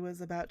 She was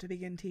about to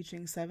begin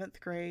teaching 7th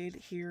grade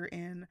here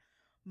in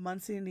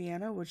Muncie,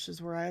 Indiana, which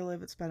is where I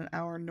live. It's about an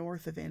hour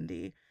north of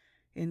Indy.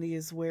 Indy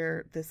is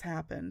where this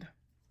happened.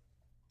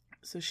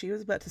 So she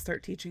was about to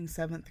start teaching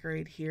 7th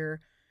grade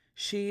here.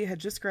 She had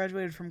just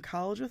graduated from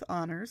college with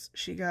honors.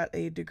 She got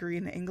a degree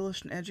in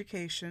English and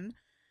education.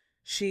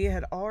 She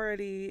had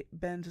already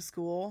been to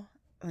school,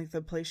 like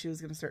the place she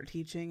was going to start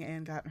teaching,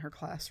 and gotten her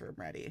classroom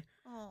ready.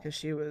 Because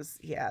she was,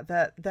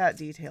 that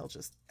detail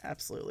just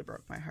absolutely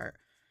broke my heart.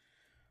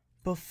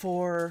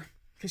 Because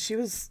she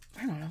was,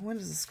 I don't know, when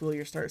does the school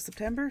year start?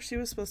 September? She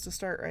was supposed to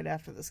start right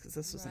after this, because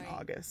this was in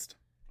August.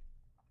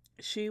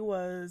 She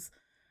was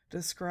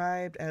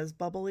described as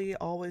bubbly,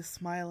 always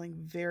smiling,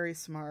 very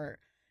smart,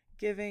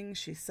 giving.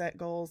 She set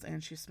goals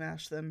and she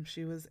smashed them.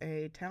 She was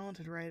a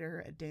talented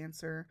writer, a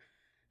dancer.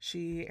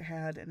 She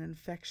had an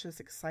infectious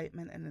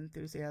excitement and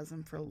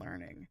enthusiasm for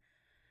learning.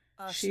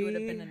 She would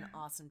have been an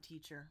awesome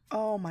teacher.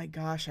 Oh my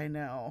gosh, I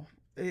know.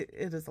 It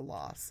is a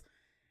loss.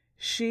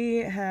 She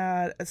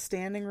had a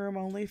standing room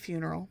only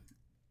funeral,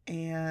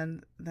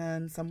 and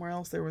then somewhere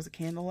else there was a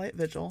candlelight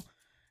vigil,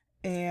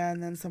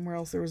 and then somewhere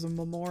else there was a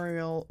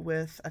memorial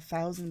with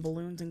 1,000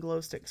 balloons and glow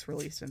sticks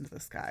released into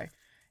the sky.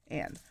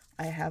 And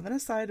I have an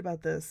aside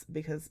about this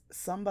because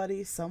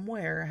somebody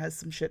somewhere has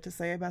some shit to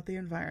say about the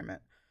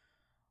environment.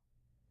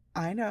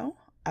 I know.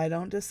 I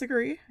don't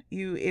disagree.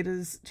 It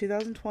is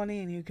 2020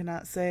 and you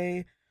cannot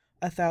say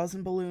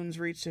 1,000 balloons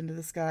reached into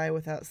the sky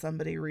without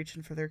somebody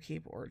reaching for their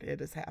keyboard.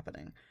 It is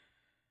happening.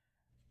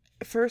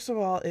 First of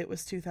all, it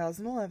was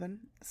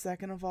 2011.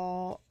 Second of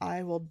all,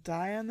 I will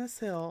die on this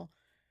hill.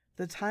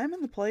 The time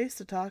and the place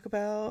to talk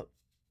about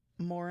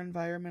more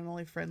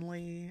environmentally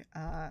friendly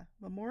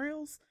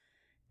memorials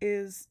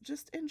is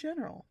just in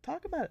general.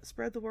 Talk about it.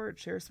 Spread the word.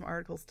 Share some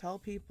articles. Tell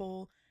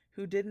people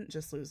who didn't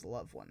just lose a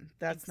loved one.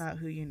 That's not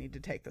who you need to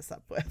take this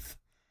up with.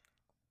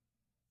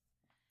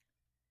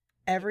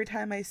 Every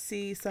time I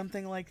see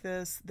something like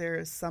this, there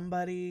is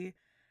somebody,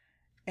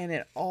 and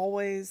it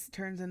always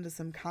turns into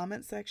some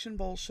comment section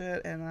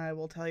bullshit, and I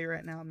will tell you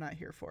right now, I'm not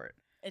here for it.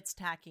 It's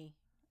tacky.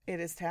 It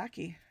is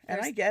tacky,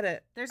 and I get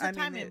it. There's a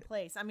time and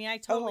place. I mean, I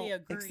totally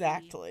agree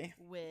exactly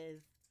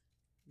with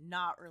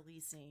not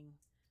releasing.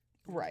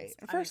 Right.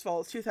 First of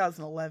all, it's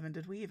 2011.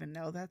 Did we even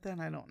know that then?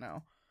 I don't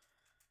know.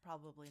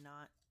 Probably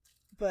not.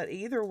 But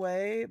either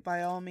way,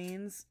 by all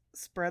means,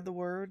 spread the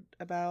word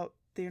about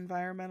the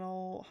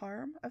environmental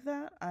harm of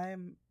that.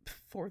 I'm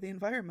for the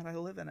environment. I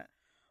live in it.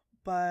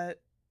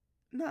 But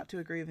not to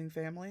a grieving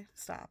family.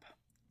 Stop.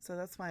 So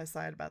that's my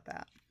aside about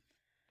that.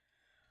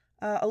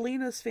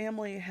 Alina's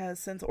family has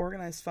since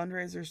organized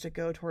fundraisers to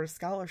go toward a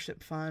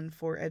scholarship fund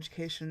for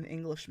education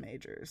English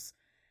majors.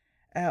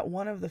 At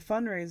one of the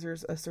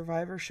fundraisers, a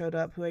survivor showed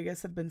up who I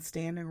guess had been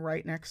standing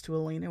right next to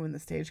Alina when the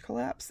stage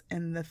collapsed,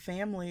 and the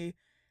family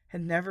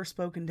had never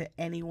spoken to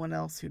anyone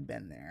else who'd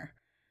been there.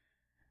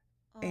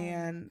 Oh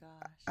and my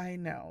gosh. I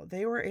know.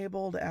 They were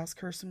able to ask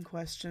her some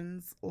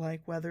questions,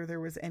 like whether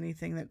there was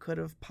anything that could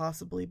have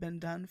possibly been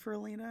done for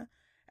Alina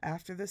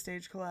after the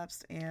stage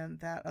collapsed, and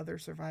that other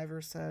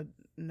survivor said,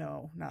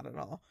 no, not at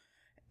all.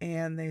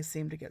 And they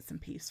seemed to get some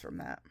peace from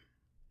that,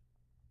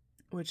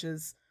 which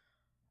is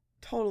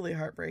totally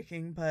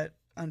heartbreaking, but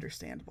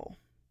understandable.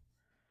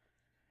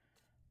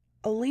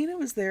 Alina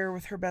was there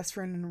with her best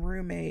friend and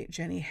roommate,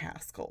 Jenny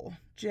Haskell.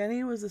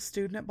 Jenny was a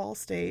student at Ball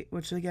State,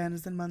 which again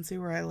is in Muncie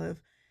where I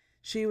live.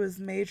 She was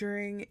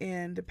majoring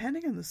in,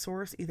 depending on the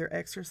source, either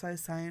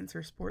exercise science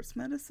or sports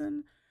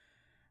medicine.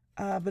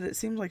 But it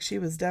seemed like she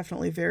was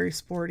definitely very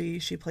sporty.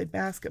 She played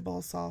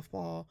basketball,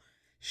 softball.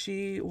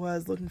 She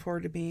was looking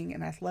forward to being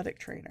an athletic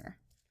trainer.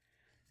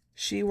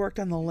 She worked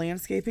on the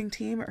landscaping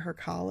team at her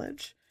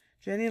college.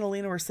 Jenny and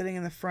Alina were sitting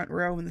in the front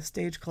row when the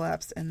stage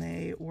collapsed, and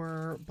they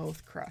were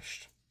both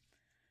crushed.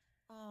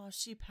 Oh,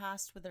 she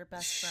passed with her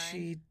best friend.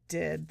 She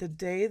did. The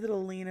day that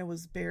Alina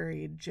was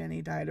buried,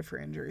 Jenny died of her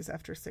injuries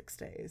after 6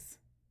 days.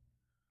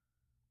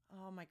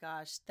 Oh my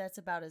gosh, that's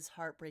about as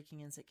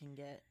heartbreaking as it can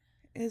get.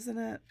 Isn't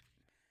it?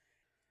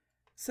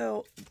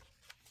 So,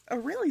 a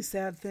really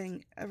sad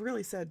thing, a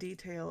really sad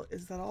detail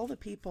is that all the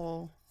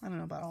people, I don't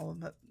know about all of them,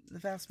 but the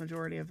vast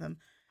majority of them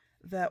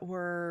that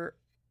were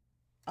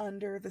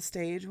under the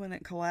stage when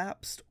it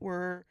collapsed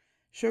were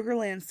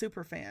Sugarland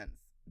superfans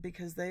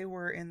because they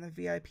were in the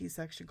VIP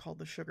section called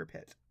the Sugar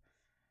Pit.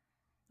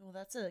 Well,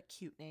 that's a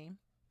cute name.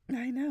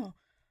 I know.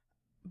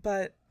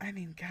 But, I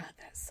mean, God,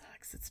 that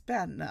sucks. It's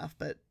bad enough,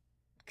 but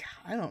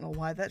God, I don't know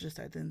why that just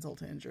had insult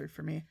to injury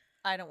for me.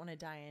 I don't want to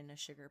die in a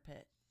sugar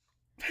pit.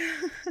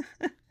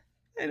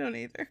 I don't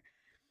either.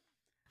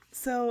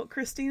 So,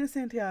 Christina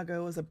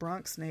Santiago was a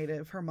Bronx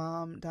native. Her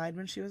mom died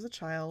when she was a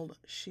child.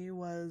 She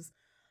was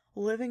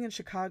living in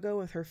Chicago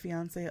with her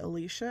fiance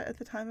Alicia at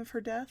the time of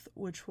her death,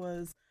 which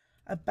was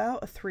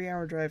about a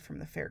 3-hour drive from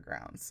the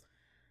fairgrounds.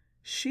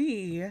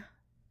 She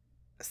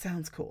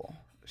sounds cool.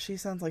 She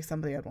sounds like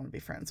somebody I'd want to be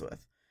friends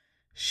with.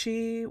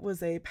 She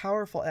was a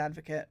powerful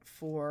advocate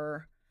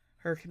for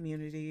her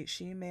community.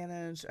 She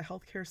managed a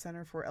healthcare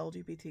center for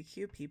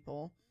LGBTQ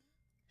people.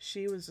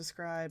 She was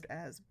described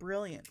as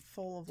brilliant,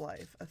 full of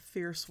life, a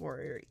fierce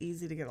warrior,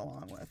 easy to get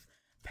along with,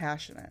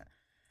 passionate.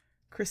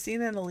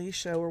 Christina and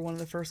Alicia were one of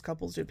the first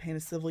couples to obtain a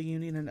civil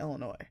union in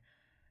Illinois.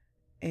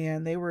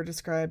 And they were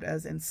described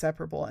as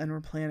inseparable and were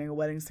planning a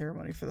wedding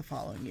ceremony for the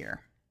following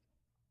year.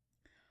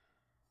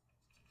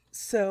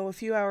 So, a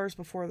few hours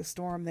before the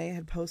storm, they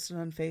had posted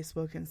on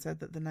Facebook and said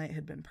that the night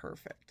had been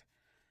perfect.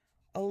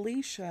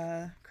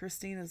 Alicia,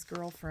 Christina's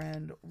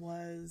girlfriend,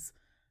 was...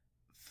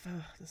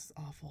 this is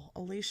awful.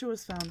 Alicia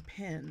was found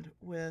pinned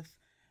with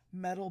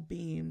metal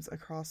beams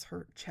across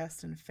her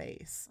chest and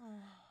face. Oh.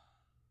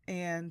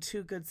 And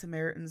 2 Good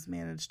Samaritans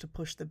managed to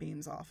push the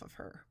beams off of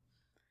her.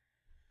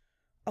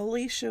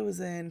 Alicia was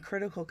in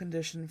critical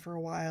condition for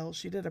a while.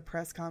 She did a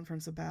press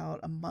conference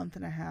about a month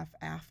and a half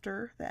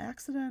after the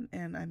accident,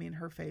 and I mean,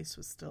 her face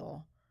was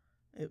still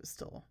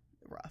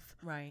rough.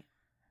 Right.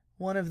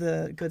 One of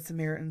the Good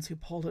Samaritans who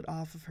pulled it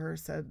off of her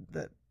said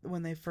that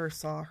when they first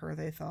saw her,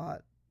 they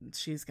thought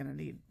she's going to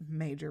need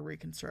major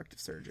reconstructive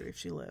surgery if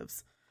she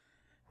lives,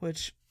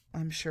 which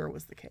I'm sure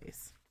was the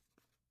case.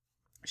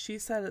 She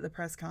said at the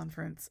press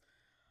conference,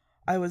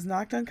 "I was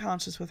knocked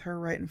unconscious with her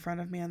right in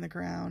front of me on the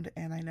ground,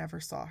 and I never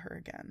saw her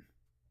again."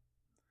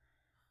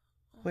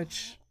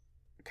 Which,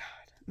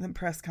 God, the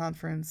press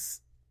conference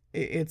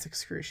It's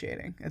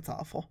excruciating. It's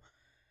awful.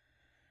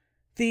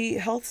 The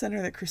health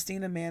center that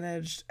Christina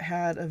managed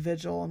had a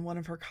vigil, and one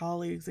of her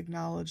colleagues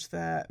acknowledged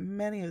that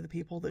many of the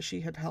people that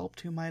she had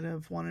helped who might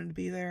have wanted to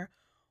be there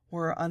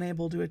were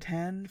unable to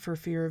attend for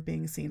fear of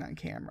being seen on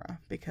camera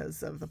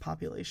because of the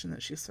population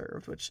that she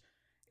served, which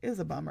is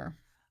a bummer.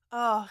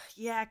 Oh,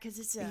 yeah, because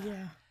it's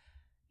Yeah.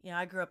 You know,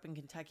 I grew up in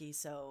Kentucky,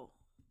 so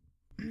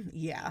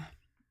Yeah.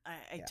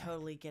 I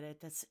totally get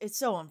it. It's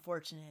so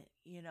unfortunate,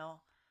 you know.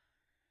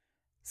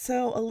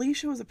 So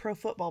Alicia was a pro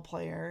football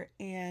player,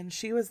 and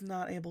she was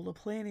not able to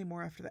play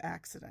anymore after the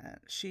accident.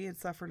 She had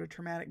suffered a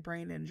traumatic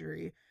brain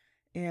injury,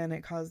 and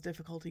it caused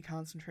difficulty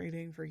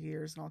concentrating for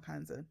years and all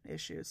kinds of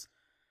issues.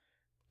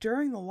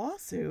 During the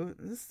lawsuit,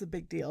 this is a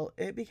big deal,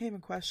 it became a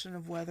question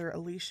of whether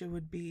Alicia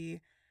would be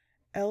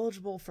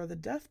eligible for the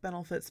death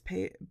benefits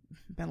paid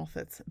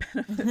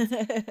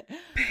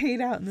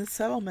out in the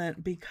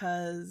settlement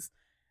because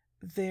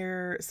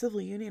their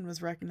civil union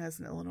was recognized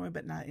in Illinois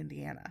but not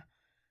Indiana.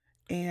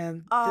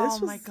 And oh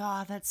my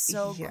God, that's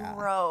so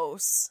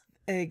gross.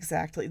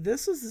 Exactly.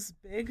 This was this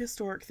big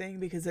historic thing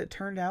because it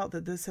turned out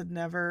that this had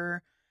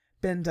never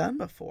been done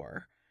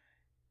before.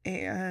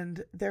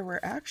 And there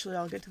were actually,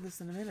 I'll get to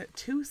this in a minute,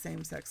 2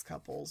 same-sex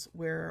couples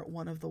where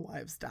one of the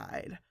wives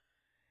died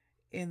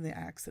in the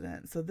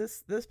accident. So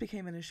this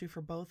became an issue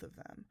for both of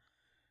them.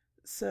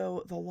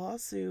 So the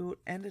lawsuit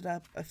ended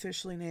up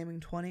officially naming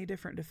 20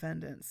 different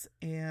defendants,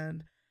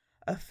 and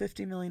a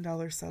 $50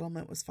 million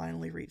settlement was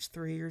finally reached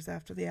 3 years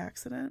after the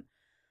accident,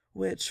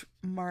 which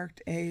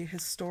marked a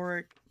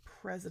historic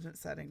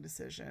precedent-setting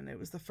decision. It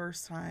was the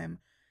first time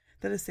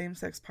that a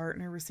same-sex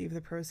partner received the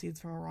proceeds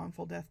from a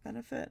wrongful death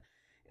benefit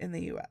in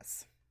the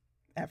U.S.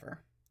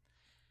 ever.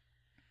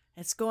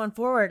 It's going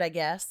forward, I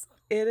guess.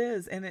 It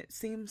is, and it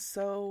seems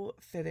so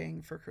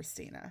fitting for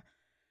Christina.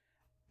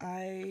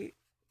 I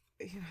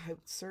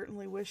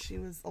certainly wish she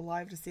was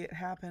alive to see it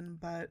happen,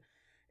 but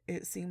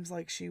it seems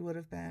like she would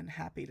have been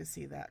happy to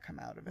see that come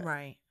out of it.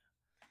 Right.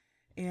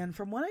 And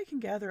from what I can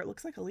gather, it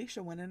looks like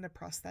Alicia went into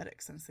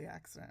prosthetics since the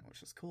accident,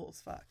 which is cool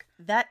as fuck.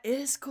 That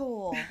is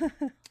cool.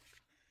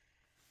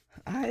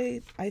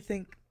 I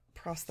think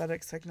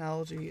prosthetics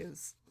technology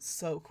is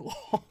so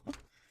cool.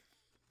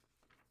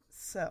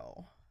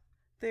 So,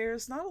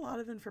 there's not a lot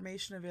of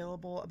information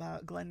available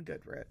about Glenn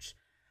Goodrich.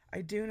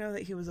 I do know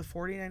that he was a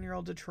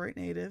 49-year-old Detroit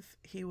native.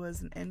 He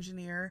was an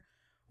engineer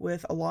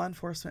with a law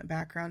enforcement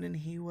background, and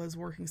he was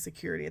working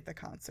security at the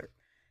concert.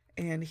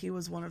 And he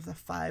was one of the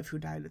 5 who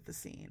died at the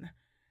scene.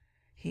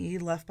 He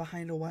left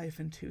behind a wife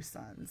and 2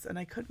 sons, and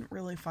I couldn't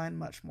really find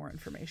much more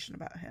information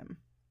about him,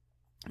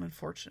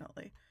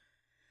 unfortunately.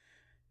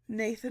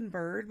 Nathan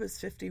Bird was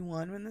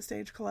 51 when the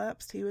stage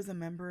collapsed. He was a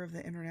member of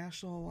the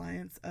International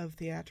Alliance of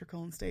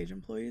Theatrical and Stage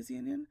Employees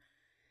Union.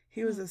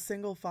 He was a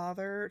single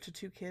father to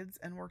 2 kids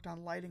and worked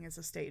on lighting as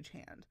a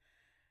stagehand.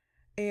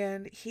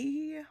 And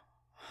he,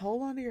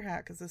 hold on to your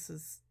hat because this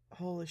is,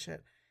 holy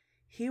shit,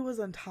 he was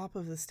on top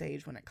of the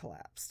stage when it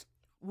collapsed.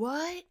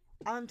 What?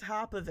 On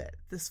top of it,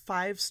 this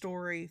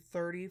 5-story,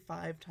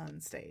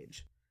 35-ton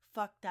stage.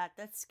 Fuck that.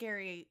 That's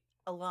scary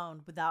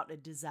alone without a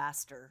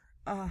disaster.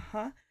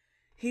 Uh-huh.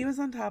 He was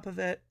on top of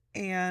it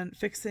and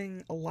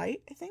fixing a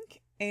light, I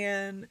think.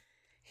 And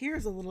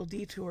here's a little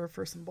detour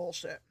for some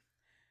bullshit.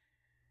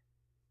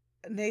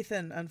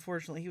 Nathan,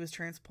 unfortunately, he was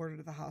transported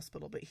to the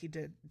hospital, but he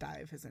did die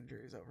of his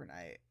injuries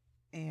overnight.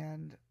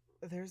 And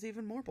there's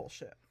even more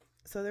bullshit.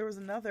 So there was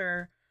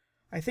another,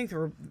 I think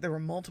there were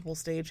multiple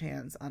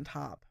stagehands on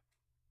top.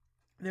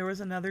 There was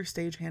another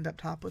stagehand up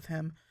top with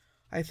him,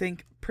 I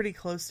think pretty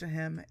close to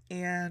him.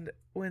 And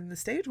when the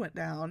stage went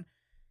down,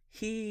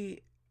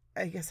 he,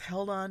 I guess,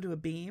 held on to a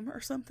beam or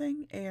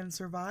something and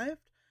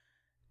survived.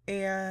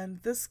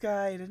 And this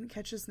guy, I didn't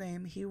catch his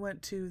name, he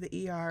went to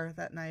the ER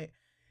that night,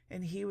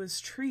 and he was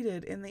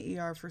treated in the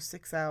ER for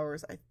 6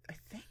 hours. I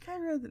think I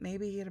read that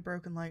maybe he had a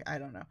broken leg. I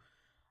don't know.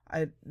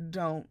 I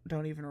don't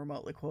even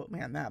remotely quote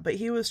me on that. But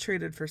he was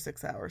treated for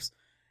 6 hours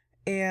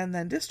and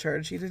then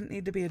discharged. He didn't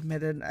need to be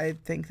admitted. I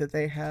think that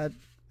they had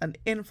an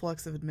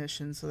influx of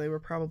admissions, so they were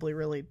probably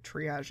really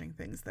triaging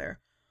things there.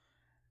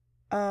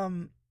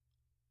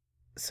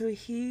 So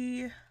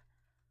he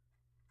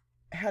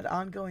had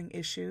ongoing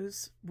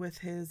issues with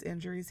his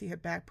injuries. He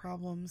had back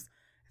problems.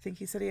 I think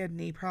he said he had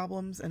knee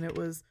problems, and it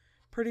was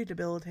pretty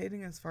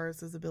debilitating as far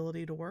as his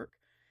ability to work.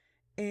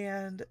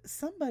 And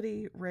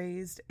somebody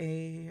raised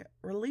a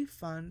relief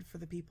fund for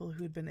the people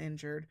who had been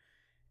injured,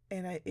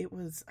 and I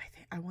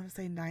want to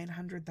say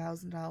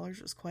 $900,000.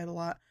 It was quite a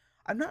lot.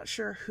 I'm not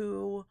sure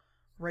who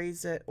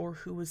raised it or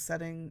who was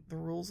setting the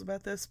rules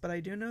about this, but I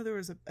do know there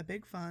was a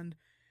big fund,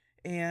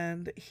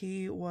 and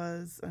he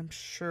was, I'm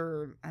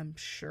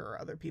sure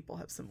other people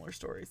have similar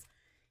stories.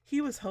 He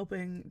was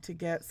hoping to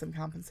get some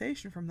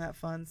compensation from that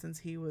fund since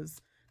he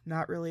was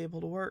not really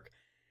able to work,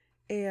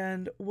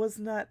 and was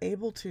not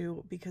able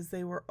to because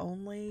they were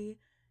only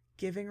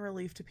giving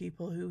relief to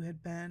people who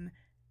had been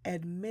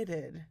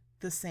admitted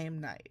the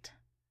same night.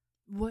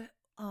 What?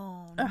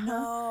 Oh,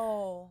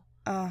 no.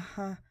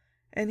 Uh-huh.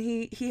 And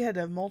he had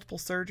to have multiple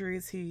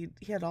surgeries. He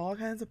had all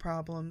kinds of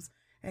problems,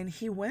 and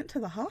he went to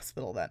the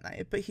hospital that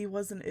night, but he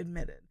wasn't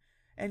admitted.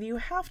 And you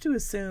have to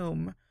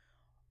assume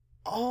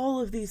all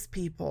of these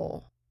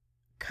people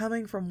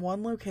coming from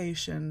one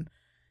location,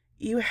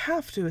 you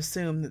have to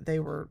assume that they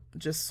were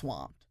just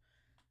swamped.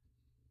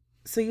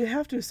 So you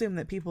have to assume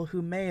that people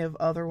who may have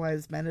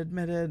otherwise been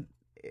admitted,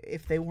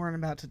 if they weren't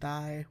about to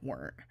die,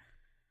 weren't.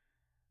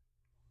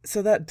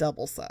 So that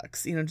double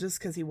sucks. You know, just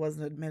because he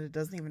wasn't admitted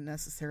doesn't even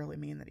necessarily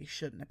mean that he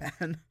shouldn't have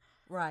been.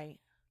 Right.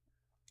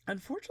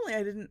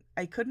 Unfortunately,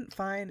 I couldn't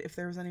find if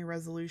there was any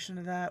resolution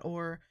to that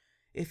or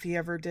if he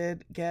ever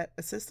did get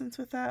assistance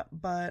with that,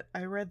 but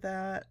I read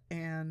that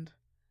and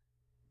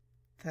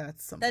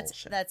that's some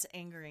bullshit. That's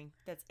angering.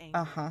 That's angering.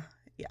 Uh-huh.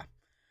 Yeah.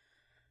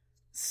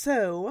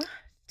 So,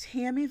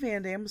 Tammy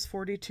Van Dam was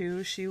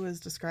 42. She was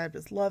described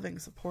as loving,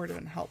 supportive,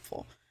 and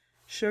helpful.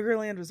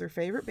 Sugarland was her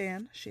favorite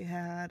band. She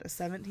had a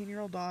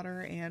 17-year-old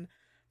daughter, and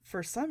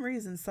for some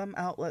reason, some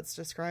outlets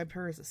described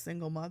her as a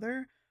single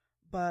mother,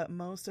 but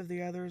most of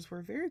the others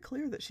were very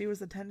clear that she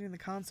was attending the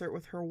concert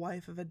with her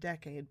wife of a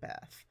decade,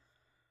 Beth.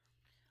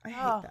 I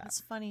hate that. It's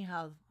funny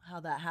how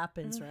that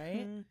happens,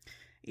 right?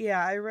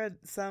 Yeah, I read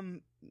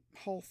some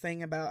whole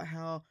thing about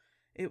how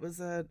it was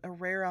a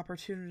rare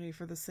opportunity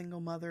for the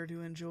single mother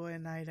to enjoy a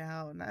night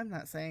out. And I'm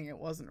not saying it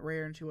wasn't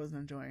rare and she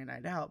wasn't enjoying a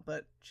night out,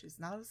 but she's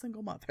not a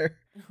single mother.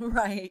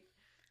 Right.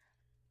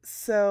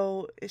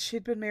 So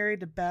she'd been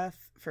married to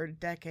Beth for a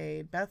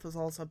decade. Beth was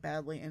also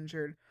badly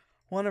injured.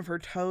 One of her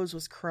toes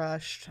was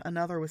crushed.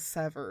 Another was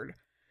severed.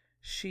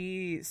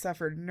 She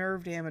suffered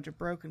nerve damage, a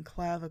broken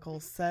clavicle,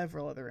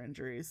 several other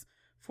injuries.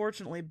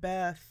 Fortunately,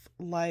 Beth,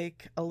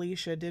 like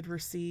Alicia, did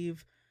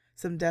receive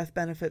some death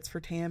benefits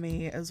for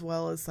Tammy as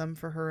well as some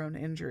for her own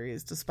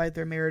injuries, despite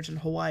their marriage in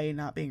Hawaii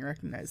not being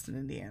recognized in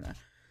Indiana.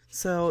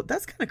 So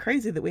that's kind of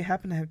crazy that we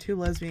happen to have two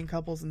lesbian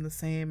couples in the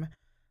same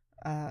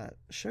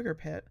sugar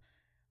pit.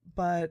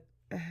 But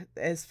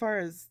as far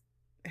as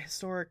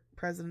historic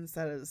precedents,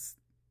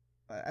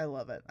 I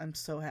love it. I'm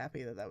so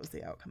happy that was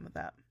the outcome of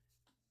that.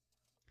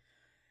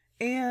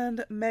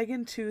 And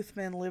Megan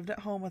Toothman lived at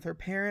home with her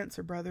parents,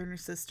 her brother, and her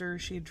sister.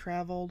 She had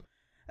traveled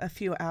a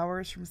few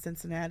hours from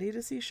Cincinnati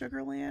to see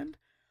Sugarland.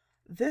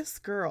 This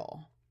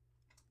girl,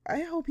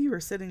 I hope you were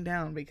sitting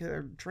down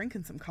or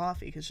drinking some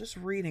coffee, because just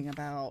reading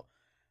about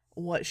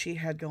what she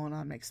had going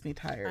on makes me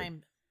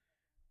tired.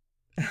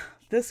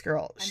 This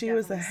girl, she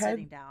was the head.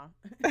 Sitting down.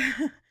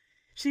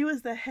 She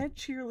was the head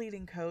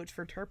cheerleading coach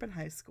for Turpin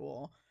High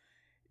School.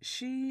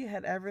 She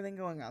had everything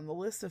going on. The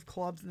list of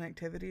clubs and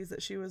activities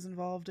that she was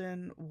involved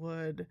in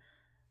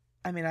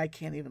I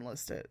can't even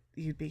list it.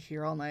 You'd be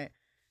here all night.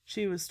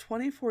 She was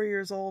 24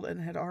 years old and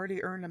had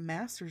already earned a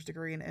master's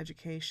degree in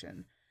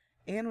education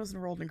and was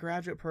enrolled in a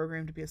graduate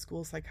program to be a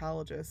school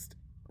psychologist,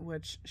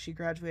 which she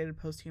graduated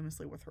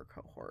posthumously with her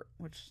cohort,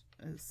 which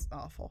is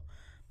awful.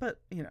 But,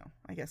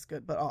 I guess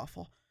good, but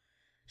awful.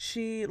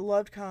 She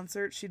loved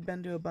concerts. She'd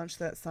been to a bunch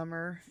that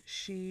summer.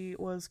 She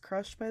was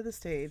crushed by the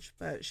stage,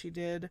 but she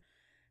did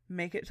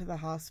make it to the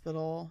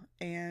hospital,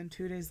 and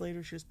 2 days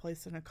later she was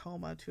placed in a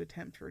coma to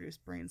attempt to reduce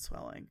brain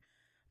swelling.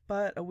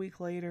 But a week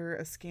later,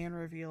 a scan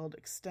revealed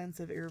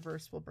extensive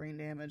irreversible brain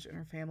damage, and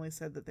her family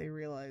said that they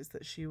realized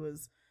that she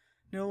was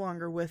no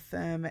longer with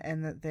them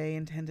and that they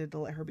intended to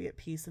let her be at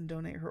peace and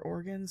donate her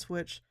organs,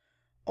 which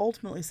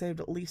ultimately saved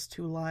at least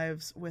 2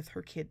 lives with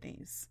her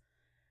kidneys,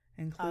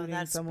 including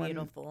that's someone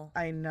beautiful.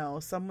 I know,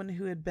 someone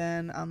who had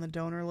been on the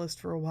donor list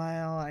for a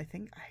while.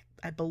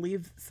 I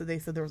believe, so they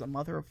said there was a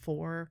mother of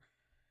 4.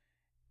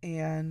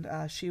 And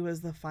she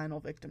was the final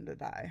victim to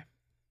die.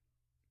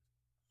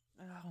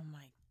 Oh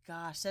my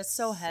gosh, that's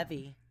so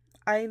heavy.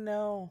 I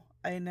know.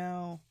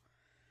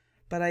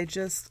 But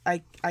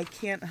I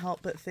can't help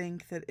but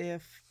think that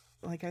if,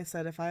 like I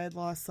said, if I had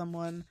lost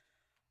someone,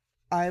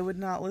 I would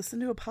not listen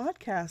to a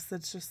podcast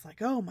that's just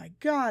like, oh my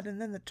God,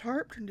 and then the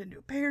tarp turned into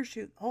a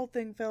parachute, the whole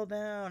thing fell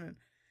down,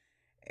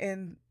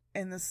 and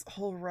this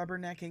whole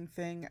rubbernecking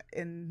thing,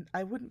 and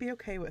I wouldn't be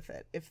okay with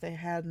it if they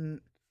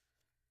hadn't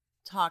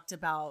talked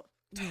about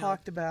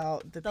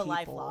the people.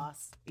 Life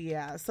loss.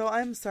 Yeah, so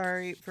I'm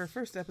sorry for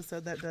first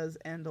episode that does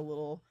end a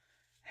little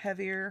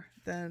heavier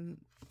than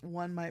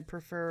one might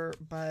prefer,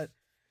 but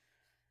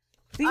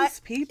these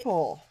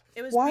people,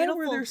 it was why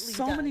were there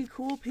so done. many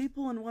cool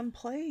people in one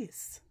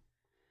place?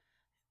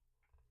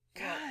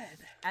 God.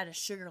 At a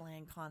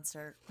Sugarland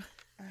concert.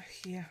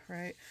 Yeah,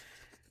 right.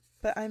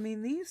 But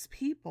these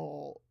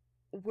people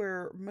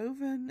were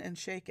moving and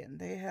shaking.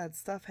 They had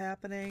stuff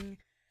happening,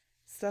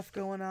 stuff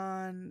going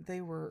on. They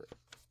were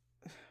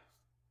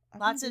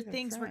lots of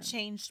things were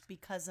changed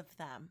because of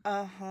them.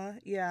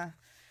 Yeah.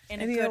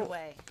 In a good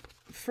way.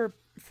 For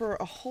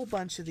a whole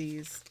bunch of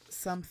these,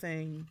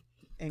 something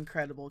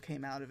incredible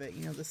came out of it.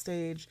 The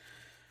stage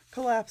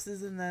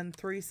collapses, and then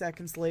 3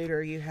 seconds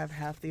later, you have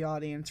half the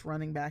audience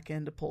running back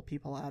in to pull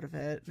people out of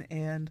it.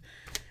 And,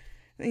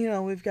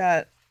 we've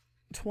got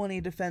 20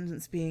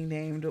 defendants being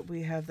named.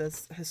 We have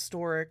this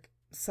historic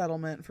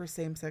settlement for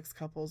same-sex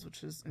couples,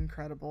 which is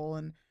incredible.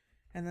 And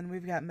then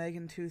we've got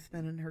Megan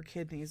Toothman and her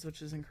kidneys,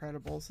 which is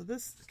incredible. So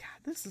this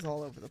is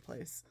all over the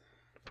place.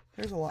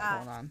 There's a lot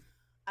going on.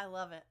 I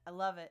love it. I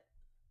love it.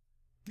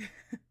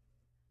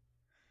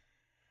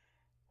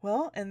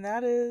 Well, and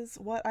that is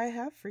what I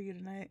have for you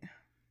tonight.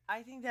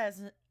 I think that is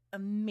an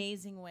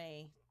amazing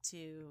way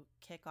to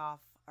kick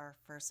off our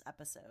first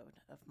episode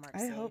of Mark I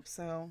Safe. hope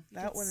so.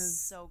 That It's one is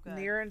so good.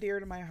 near and dear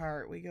to my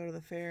heart. We go to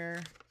the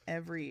fair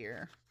every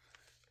year.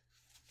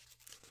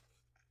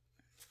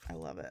 I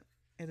love it.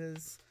 It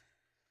is.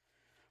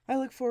 I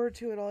look forward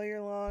to it all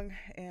year long,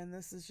 and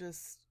this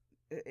is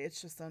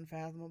it's just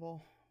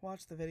unfathomable.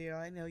 Watch the video.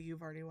 I know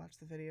you've already watched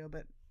the video,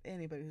 but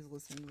anybody who's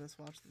listening to this,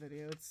 watch the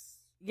video.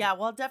 Yeah,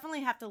 we'll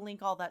definitely have to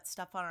link all that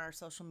stuff on our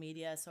social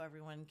media so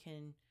everyone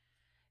can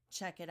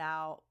check it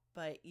out.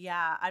 But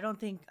yeah, I don't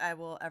think I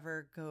will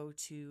ever go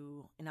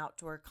to an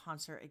outdoor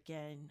concert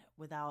again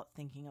without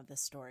thinking of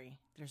this story.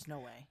 There's no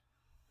way.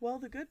 Well,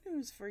 the good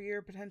news for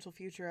your potential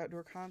future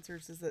outdoor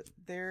concerts is that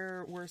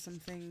there were some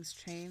things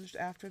changed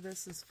after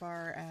this as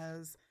far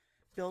as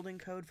building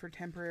code for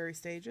temporary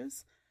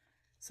stages.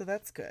 So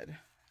that's good.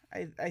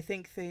 I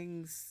think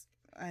things,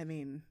 I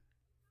mean,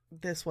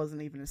 this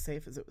wasn't even as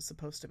safe as it was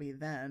supposed to be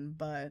then,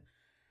 but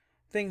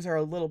things are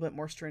a little bit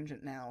more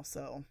stringent now.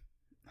 So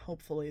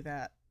hopefully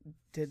that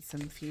did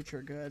some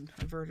future good,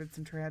 averted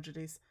some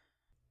tragedies.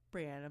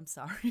 Brianne, I'm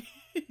sorry.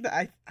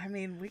 I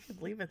mean, we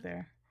could leave it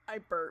there. I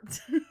burped.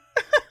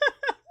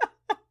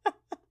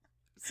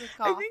 Some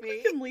I coffee. think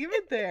we can leave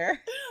it there.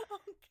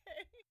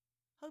 Okay.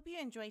 Hope you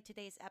enjoyed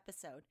today's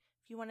episode.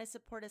 If you want to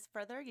support us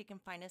further, you can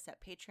find us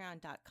at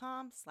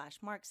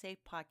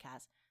patreon.com/MarkSafePodcast.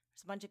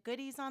 There's a bunch of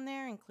goodies on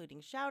there, including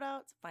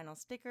shout-outs, final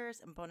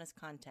stickers, and bonus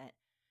content.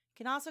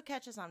 You can also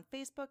catch us on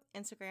Facebook,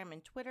 Instagram,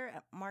 and Twitter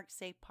at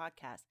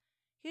MarkSafePodcast.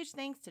 Huge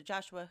thanks to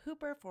Joshua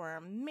Hooper for our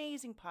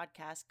amazing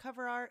podcast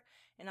cover art,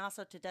 and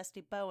also to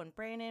Dusty Bow and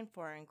Brandon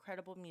for our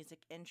incredible music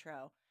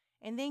intro.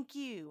 And thank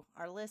you,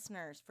 our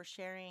listeners, for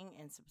sharing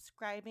and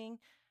subscribing.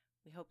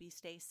 We hope you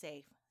stay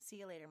safe. See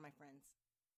you later, my friends.